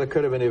material here that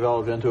could have been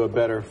developed into a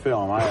better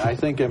film. I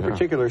think in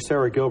particular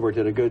Sarah Gilbert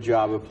did a good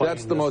job of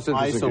playing this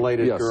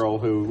isolated girl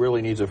who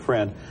really needs a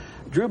friend.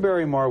 Drew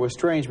Barrymore was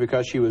strange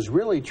because she was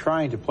really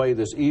trying to play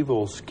this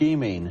evil,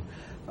 scheming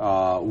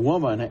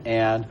woman,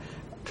 and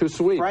too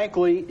sweet.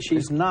 Frankly,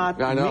 she's not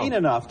mean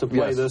enough to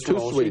play this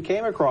role. Sweet. She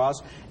came across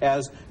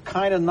as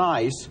kind of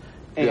nice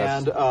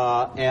and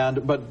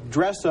but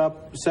dress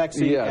up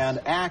sexy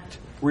and act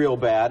real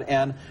bad,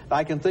 and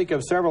I can think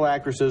of several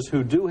actresses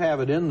who do have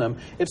it in them.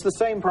 It's the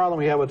same problem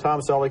we had with Tom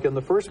Selleck in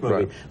the first movie.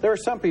 Right. There are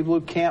some people who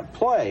can't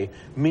play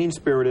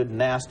mean-spirited,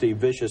 nasty,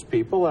 vicious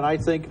people, and I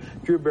think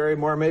Drew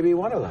Barrymore may be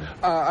one of them.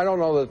 I don't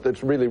know that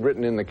it's really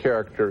written in the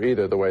character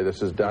either, the way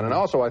this is done, and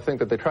also I think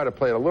that they try to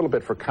play it a little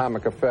bit for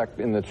comic effect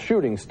in the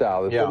shooting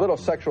style. It's a little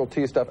sexual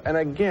tease stuff, and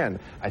again,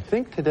 I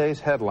think today's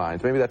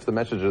headlines, maybe that's the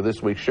message of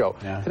this week's show,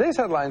 today's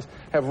headlines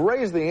have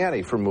raised the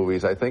ante for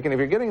movies, I think, and if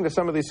you're getting into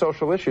some of these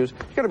social issues,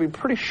 you've got to be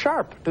pretty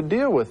sharp to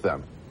deal with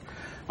them.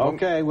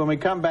 Okay, when we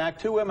come back,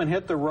 two women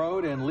hit the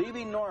road and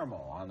leaving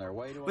normal on their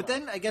way to... But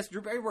then I guess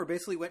Drew Barrymore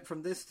basically went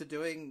from this to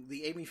doing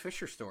the Amy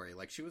Fisher story.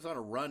 Like, she was on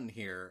a run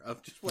here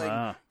of just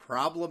playing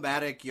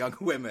problematic young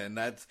women.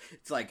 It's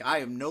like, I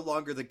am no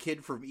longer the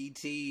kid from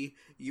E.T.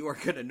 You are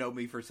going to know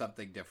me for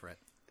something different.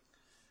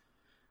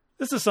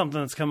 This is something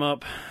that's come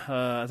up.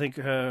 I think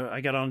I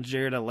got on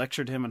Jared. I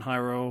lectured him and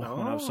Hyro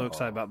when I was so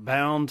excited about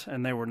Bound,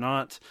 and they were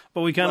not.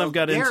 But we kind of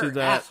got into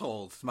that.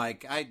 Assholes,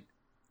 Mike.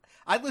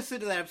 I listened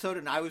to that episode,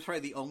 and I was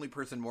probably the only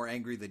person more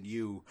angry than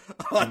you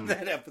on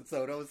that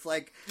episode. I was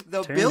like,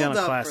 the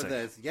build-up for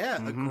this.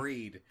 Yeah,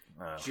 agreed,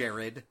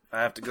 Jared.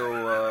 I have to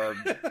go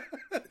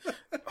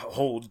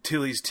hold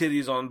Tilly's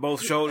titties on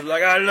both shoulders.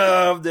 Like, I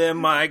love them,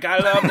 Mike. I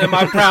love them,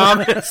 I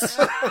promise.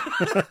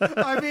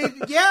 I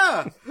mean,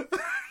 yeah.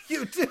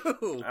 You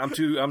do.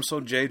 I'm so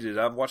jaded.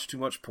 I've watched too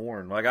much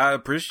porn. Like, I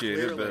appreciate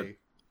it, but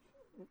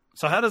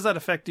So how does that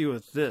affect you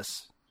with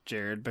this,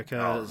 Jared?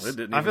 Because it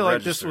didn't I feel even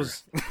like this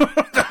was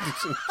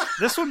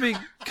this would be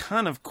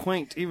kind of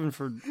quaint even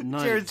for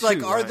night. Jared's two,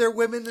 like, are right? there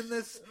women in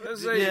this?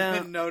 Yeah,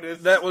 Didn't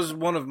notice. that was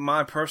one of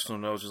my personal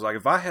notes. Was like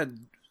if I had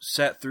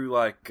sat through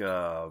like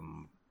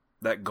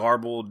that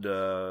garbled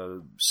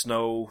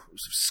Snow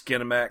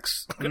Skinamax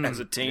as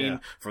a teen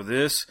for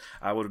this,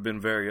 I would have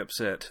been very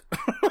upset.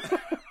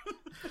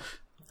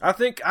 I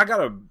think I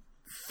got a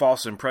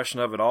false impression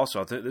of it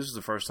also. I think this is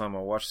the first time I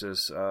watched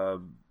this.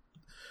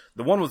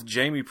 The one with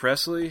Jamie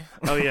Presley.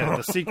 Oh yeah,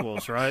 the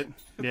sequels, right?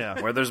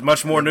 Yeah, where there's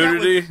much more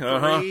nudity.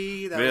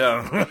 That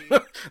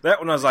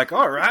one I was like,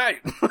 all right,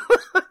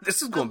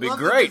 this is going to be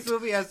great. This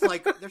movie has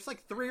there's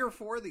 3 or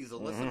 4 of these.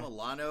 Alyssa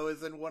Milano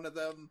is in one of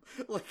them.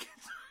 I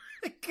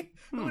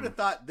would have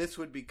thought this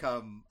would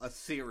become a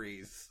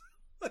series.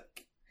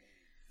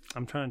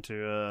 I'm trying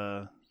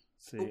to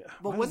see.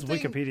 But Why does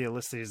Wikipedia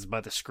list these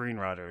by the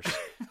screenwriters?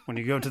 When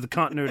you go to the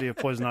continuity of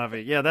Poison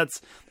Ivy, yeah,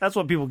 that's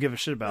what people give a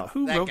shit about.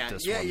 Who wrote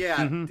this one?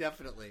 Yeah,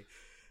 definitely.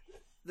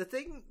 The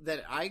thing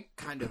that I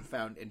kind of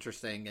found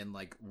interesting in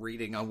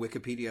reading on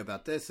Wikipedia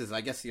about this is,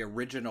 I guess the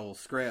original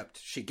script,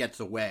 she gets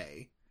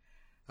away.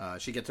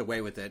 She gets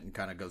away with it and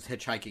kind of goes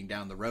hitchhiking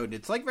down the road. And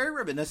it's very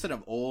reminiscent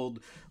of old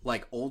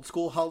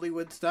school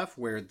Hollywood stuff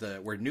where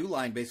New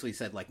Line basically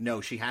said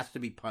no, she has to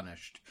be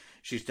punished.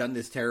 She's done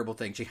this terrible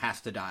thing. She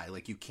has to die.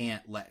 You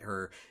can't let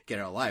her get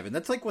out alive. And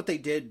that's what they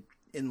did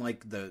in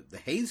the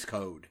Hays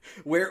Code,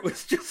 where it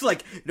was just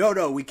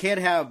no, we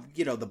can't have,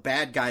 the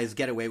bad guys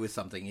get away with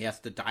something. He has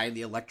to die in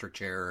the electric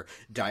chair or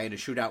die in a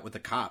shootout with the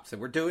cops. And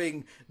we're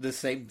doing the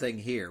same thing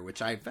here,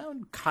 which I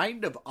found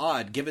kind of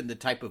odd given the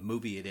type of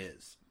movie it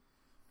is.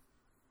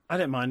 I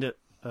didn't mind it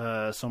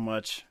so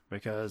much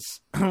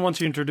because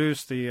once you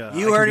introduce the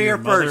you heard it here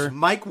first.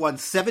 Mike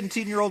wants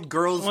 17-year-old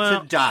girls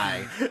to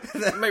die.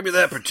 Maybe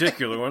that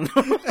particular one.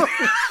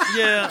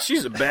 Yeah,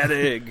 she's a bad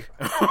egg.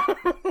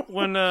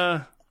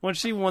 When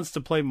she wants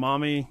to play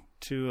mommy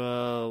to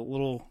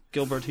little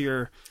Gilbert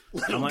here,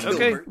 I'm like, Gilbert.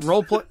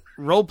 okay,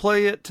 role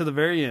play it to the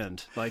very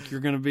end. You're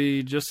going to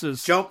be just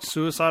as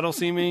suicidal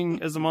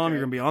seeming as the mom.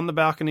 You're going to be on the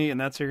balcony, and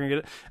that's how you're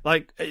going to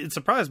get it. It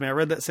surprised me. I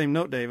read that same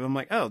note, Dave. I'm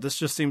like, oh, this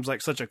just seems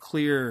like such a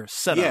clear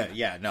setup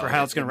for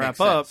how it's going to wrap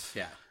up.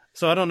 Yeah.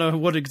 So I don't know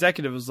what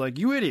executive was like,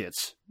 you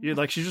idiots.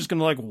 You're she's just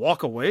going to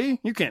walk away?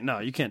 You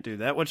can't do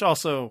that. Which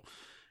also,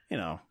 they're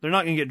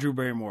not going to get Drew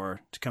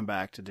Barrymore to come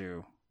back to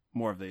do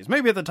more of these.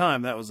 Maybe at the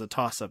time that was a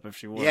toss-up if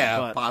she was. Yeah,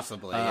 but,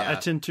 possibly, I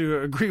tend to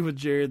agree with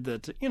Jared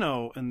that,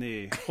 in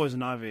the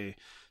Poison Ivy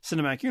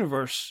cinematic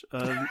universe,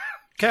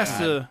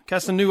 cast a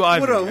new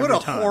Ivy. What a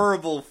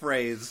horrible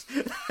phrase.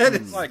 That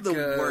is the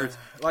worst.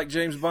 Like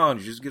James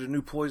Bond, you just get a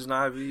new Poison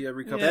Ivy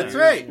every couple That's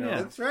of right.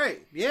 years. That's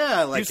right.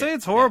 Yeah, you say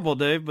it's horrible,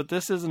 Dave, but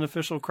this is an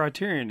official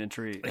Criterion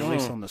entry, at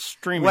least on the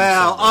streaming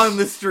service. on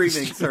the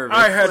streaming service.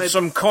 I had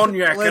some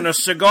cognac and a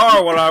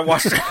cigar when I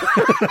watched it.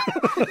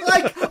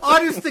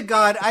 Honest to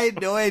God, I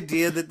had no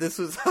idea that this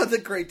was on the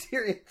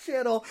Criterion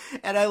channel,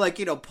 and I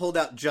pulled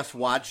out Just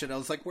Watch, and I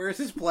was like, "Where is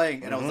this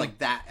playing?" And I was like,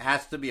 "That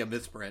has to be a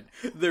misprint.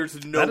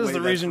 There's no way that is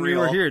the reason real. you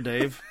were here,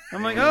 Dave."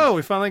 I'm like, "Oh,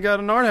 we finally got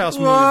an art house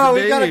movie Whoa, for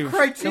we Dave. got a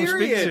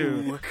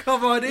Criterion.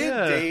 Come on in,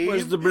 Dave.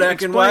 Where's the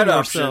black and white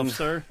option,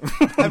 sir?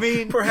 I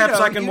mean, perhaps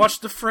I can watch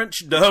the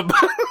French dub.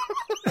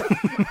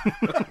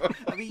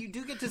 I mean, you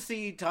do get to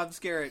see Tom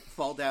Skerritt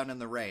fall down in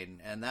the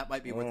rain, and that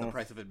might be worth the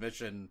price of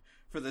admission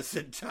for this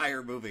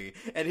entire movie.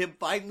 And him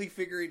finally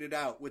figuring it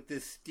out with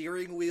this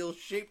steering wheel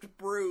shaped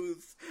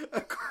bruise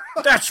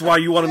across. That's why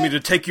you wanted me to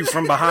take you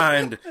from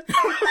behind.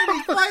 And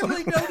he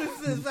finally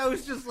notices. I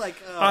was just like,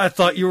 oh, I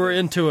thought you were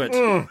into it.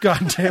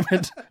 God damn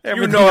it.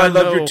 You know I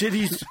love your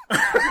titties.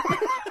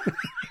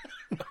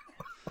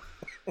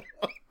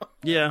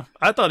 Yeah,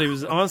 I thought he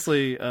was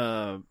honestly.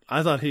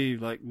 I thought he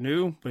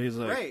knew, but he's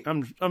like, right.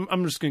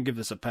 I'm just gonna give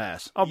this a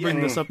pass. I'll bring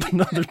this up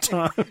another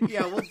time.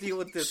 Yeah, we'll deal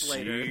with this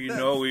later. See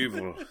no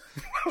evil.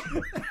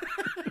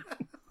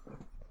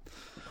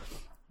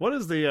 What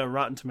is the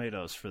Rotten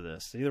Tomatoes for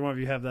this? Either one of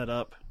you have that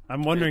up?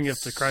 I'm wondering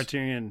if the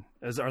Criterion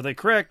are they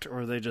correct,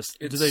 or are they do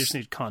they just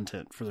need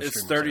content for the?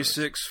 It's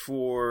 36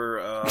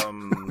 for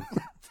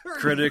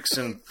critics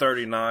and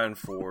 39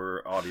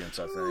 for audience,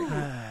 I think.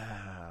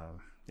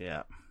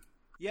 Yeah.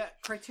 Yeah,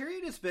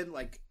 Criterion has been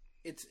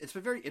it's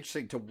been very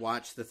interesting to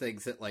watch the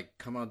things that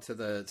come onto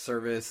the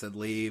service and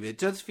leave. It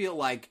does feel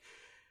like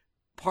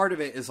part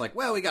of it is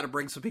well, we got to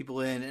bring some people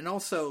in, and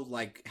also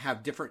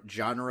have different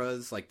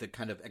genres, the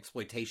kind of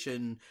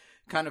exploitation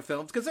kind of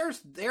films, because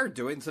they're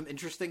doing some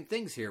interesting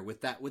things here with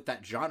that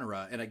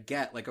genre. And I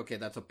get okay,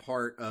 that's a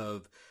part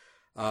of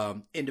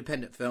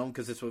independent film,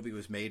 because this movie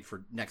was made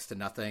for next to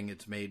nothing.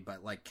 It's made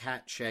by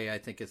Kat Shea, I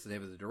think is the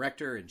name of the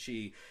director, and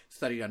she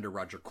studied under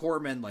Roger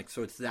Corman,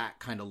 so it's that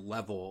kind of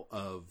level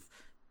of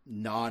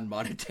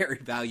non-monetary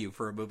value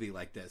for a movie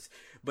like this.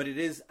 But it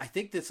is, I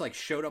think this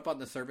showed up on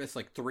the service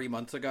 3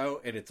 months ago,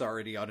 and it's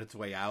already on its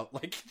way out.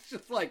 It's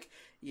just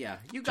yeah,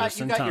 you got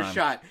your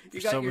shot.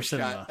 You got your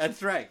shot.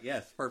 That's right.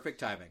 Yes, perfect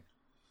timing.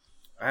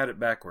 I had it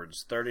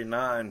backwards.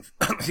 39.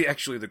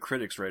 Actually, the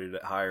critics rated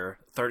it higher.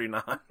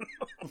 39.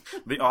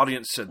 The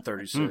audience said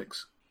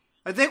 36.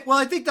 I think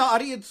the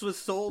audience was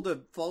sold a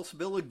false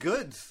bill of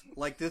goods.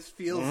 Like, this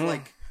feels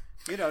like,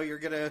 you're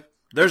gonna.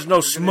 There's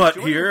no smut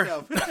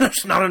here.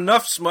 There's not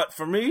enough smut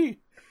for me.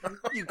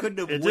 You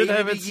couldn't have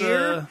waited a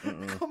year.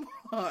 Come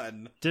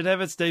on. Did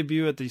have its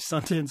debut at the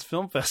Sundance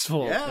Film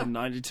Festival in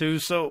 '92.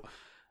 So,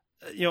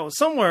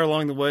 somewhere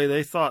along the way,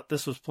 they thought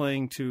this was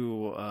playing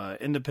to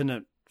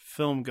independent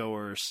film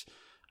goers.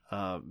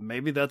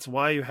 Maybe that's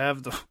why you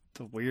have the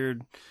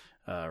weird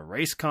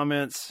race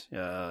comments.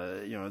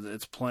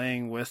 It's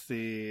playing with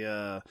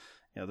the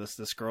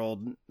this girl,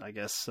 I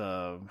guess,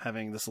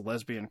 having this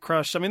lesbian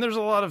crush. I mean, there's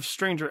a lot of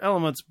stranger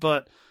elements,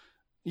 but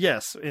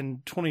yes,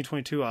 in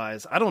 2022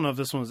 eyes, I don't know if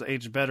this one's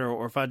aged better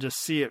or if I just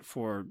see it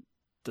for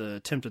the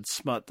attempted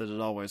smut that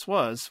it always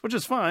was, which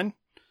is fine.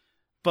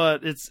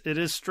 But it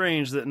is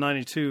strange that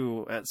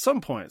 92 at some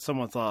point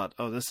someone thought,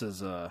 oh, this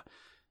is art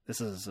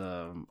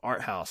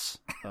house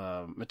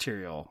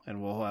material,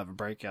 and we'll have a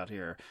breakout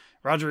here.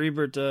 Roger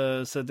Ebert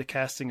said the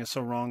casting is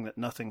so wrong that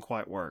nothing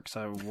quite works.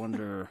 I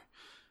wonder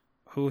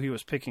who he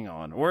was picking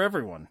on, or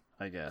everyone,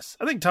 I guess.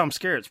 I think Tom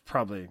Skerritt's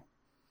probably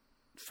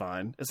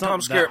fine. It's not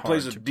Tom Skerritt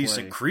plays a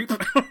decent creep.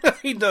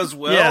 He does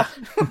well. Yeah.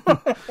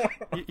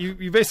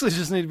 you basically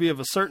just need to be of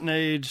a certain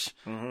age,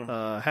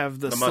 have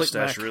the slick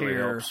mustache back really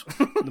hair, helps.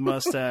 the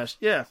mustache.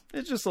 Yeah,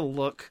 it's just a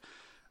look.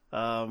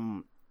 I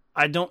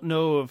don't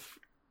know if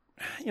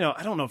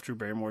Drew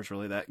Barrymore's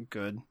really that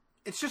good.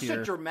 It's just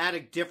a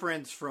dramatic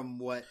difference from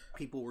what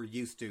people were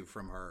used to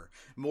from her.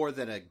 More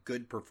than a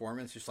good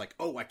performance. Just like,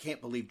 oh, I can't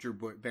believe Drew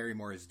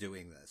Barrymore is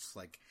doing this.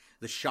 Like,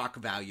 the shock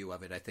value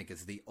of it, I think,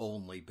 is the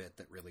only bit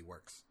that really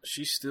works.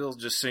 She still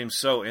just seems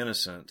so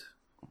innocent.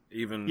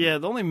 Even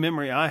the only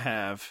memory I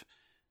have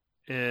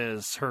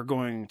is her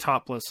going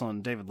topless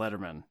on David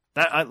Letterman.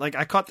 That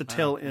I caught the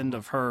tail end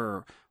of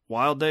her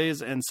Wild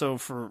Days, and so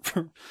for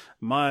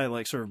my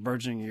sort of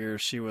burgeoning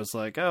years, she was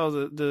like, oh,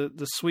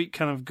 the sweet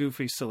kind of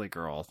goofy silly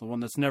girl, the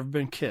one that's never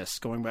been kissed,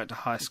 going back to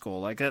high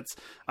school.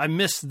 I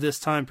missed this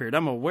time period.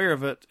 I'm aware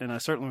of it, and I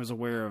certainly was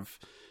aware of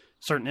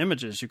certain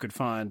images you could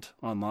find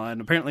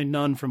online. Apparently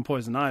none from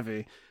Poison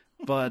Ivy,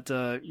 but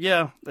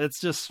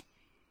it's just,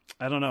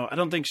 I don't know. I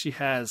don't think she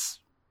has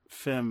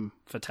femme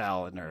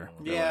fatale in her.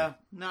 Really. Yeah,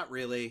 not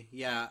really.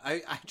 Yeah,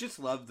 I just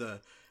love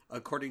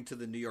according to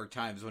the New York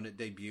Times, when it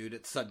debuted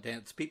at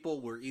Sundance,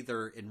 people were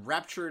either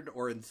enraptured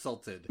or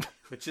insulted,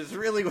 which is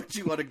really what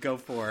you want to go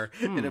for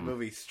in a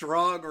movie.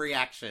 Strong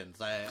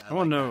reactions. I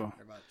want to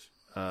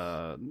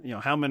know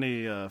how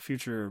many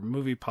future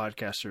movie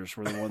podcasters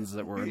were the ones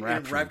that were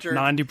enraptured?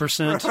 90%?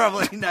 90%?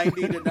 Probably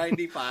 90 to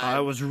 95. I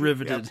was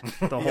riveted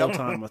the whole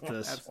time with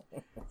this.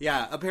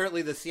 Yeah,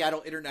 apparently the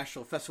Seattle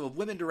International Festival of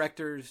Women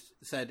Directors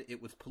said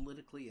it was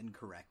politically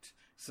incorrect,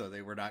 so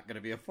they were not going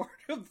to be a part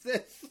of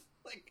this.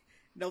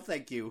 No,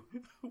 thank you.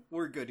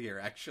 We're good here,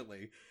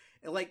 actually.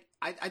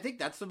 I think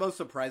that's the most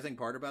surprising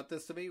part about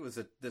this to me, was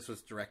that this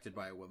was directed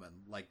by a woman.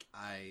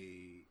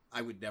 I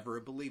would never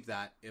have believed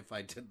that if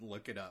I didn't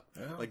look it up.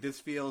 Yeah.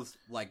 This feels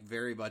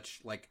very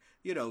much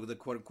the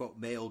quote-unquote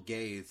male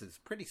gaze is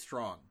pretty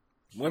strong.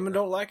 Women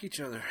don't like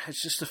each other.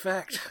 It's just a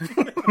fact.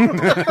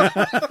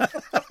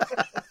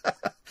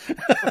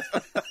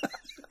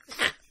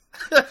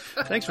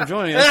 Thanks for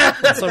joining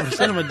us on Silver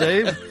Cinema,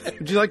 Dave.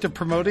 Would you like to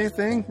promote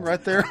anything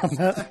right there on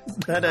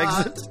that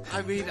exit?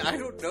 I mean, I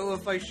don't know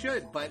if I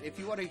should, but if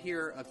you want to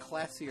hear a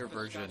classier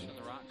version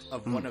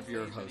of one of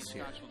your hosts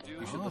here,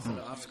 you should listen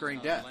to Off Screen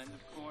Death.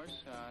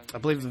 I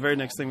believe the very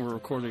next thing we're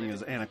recording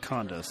is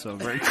Anaconda, so a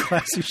very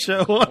classy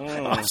show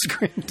on Off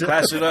Screen Death.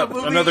 Class it up.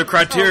 Another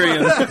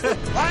Criterion.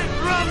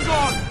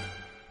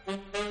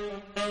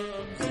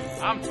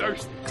 I'm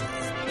thirsty.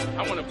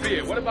 I want a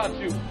beer. What about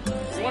you?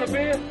 You want a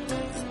beer?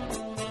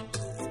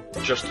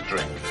 Just a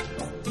drink.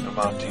 A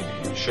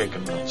martini,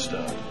 shaken, not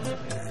stirred.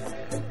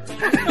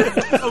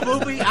 A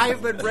movie I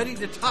have been ready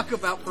to talk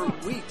about for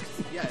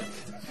weeks. Yes.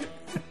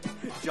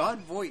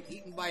 John Voight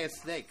eaten by a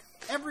snake.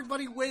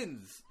 Everybody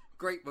wins.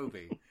 Great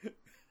movie.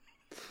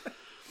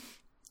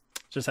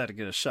 Just had to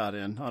get a shot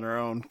in on our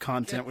own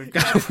content we've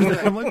got over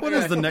there. I'm like, what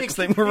is the next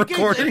thing we're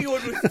recording? In case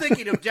anyone was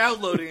thinking of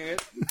downloading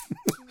it.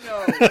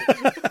 No.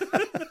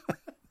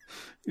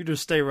 You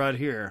just stay right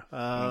here.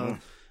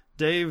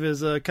 Dave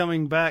is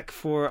coming back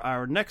for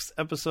our next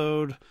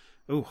episode.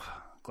 Ooh,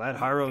 glad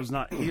Hyro's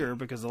not here,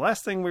 because the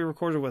last thing we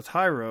recorded with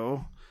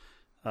Hyro,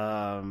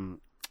 I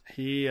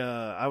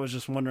was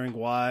just wondering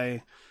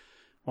why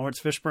Lawrence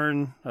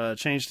Fishburne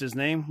changed his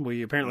name.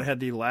 We apparently had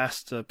the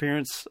last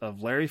appearance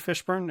of Larry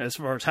Fishburne as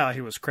far as how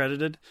he was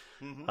credited.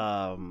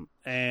 Mm-hmm.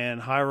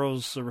 And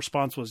Hyro's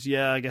response was,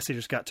 yeah, I guess he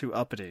just got too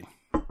uppity.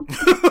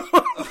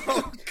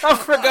 I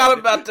forgot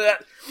about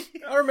that.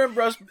 I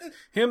remember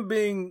him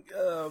being,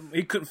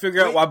 he couldn't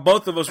figure out why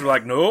both of us were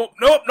like, nope,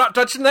 not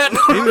touching that.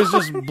 He was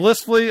just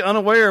blissfully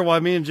unaware why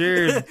me and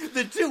Jared,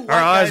 the two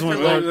our eyes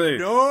went like,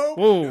 no.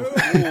 Whoa.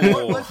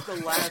 What was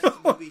the last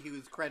movie he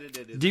was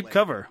credited as? Deep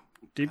Cover.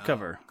 Deep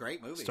Cover.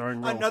 Great movie.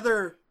 Starring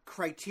another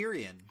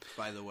Criterion,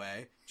 by the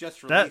way,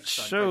 just That released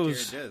on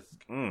shows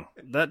Criterion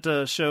Disc.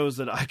 that shows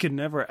that I could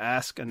never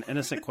ask an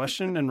innocent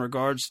question in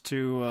regards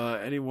to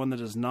anyone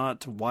that is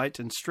not white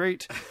and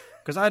straight,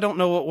 because I don't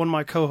know what one of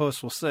my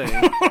co-hosts will say.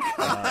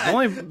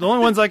 The only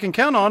ones I can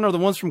count on are the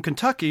ones from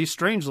Kentucky.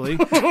 Strangely,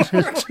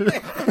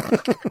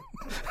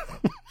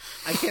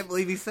 I can't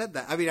believe he said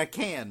that. I mean, I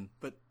can,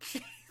 but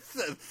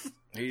Jesus.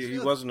 He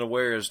wasn't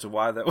aware as to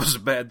why that was a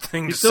bad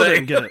thing he to still say.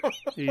 didn't get it.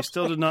 He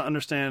still did not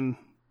understand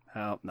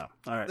how. No,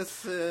 all right.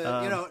 This,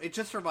 it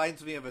just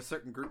reminds me of a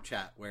certain group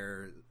chat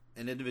where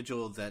an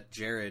individual that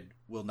Jared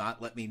will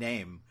not let me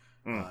name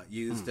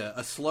used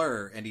a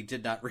slur, and he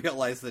did not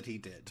realize that he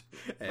did.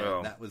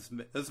 And that was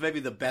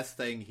maybe the best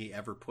thing he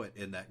ever put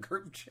in that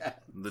group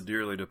chat. The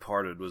dearly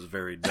departed was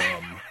very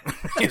dumb.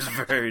 He's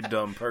a very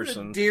dumb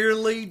person. The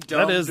dearly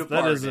dumb departed.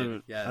 That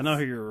is yes. I know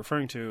who you're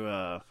referring to.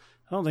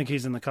 I don't think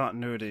he's in the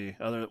continuity.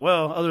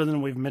 Other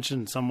than we've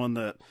mentioned someone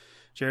that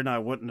Jared and I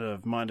wouldn't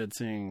have minded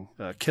seeing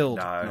killed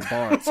in a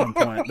bar at some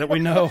point that we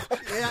know.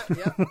 Yeah.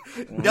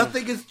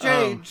 Nothing has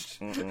changed.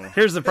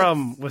 Here's the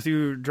problem with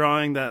you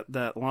drawing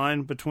that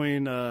line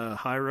between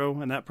Hyro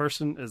and that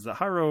person is that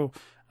Hyro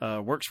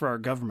works for our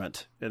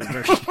government in a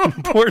very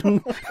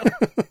important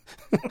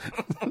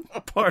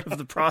part of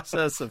the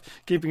process of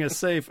keeping us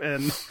safe,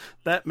 and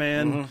that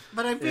man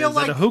but I feel is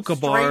like at a hookah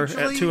bar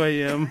strangely- at 2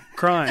 a.m.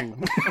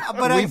 crying.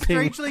 But I weeping.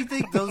 strangely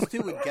think those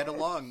two would get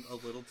along a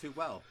little too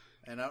well.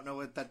 And I don't know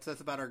what that says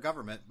about our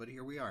government, but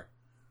here we are.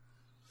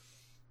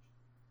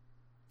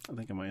 I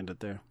think I might end it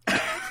there.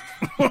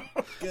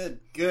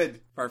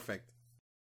 Good. Perfect.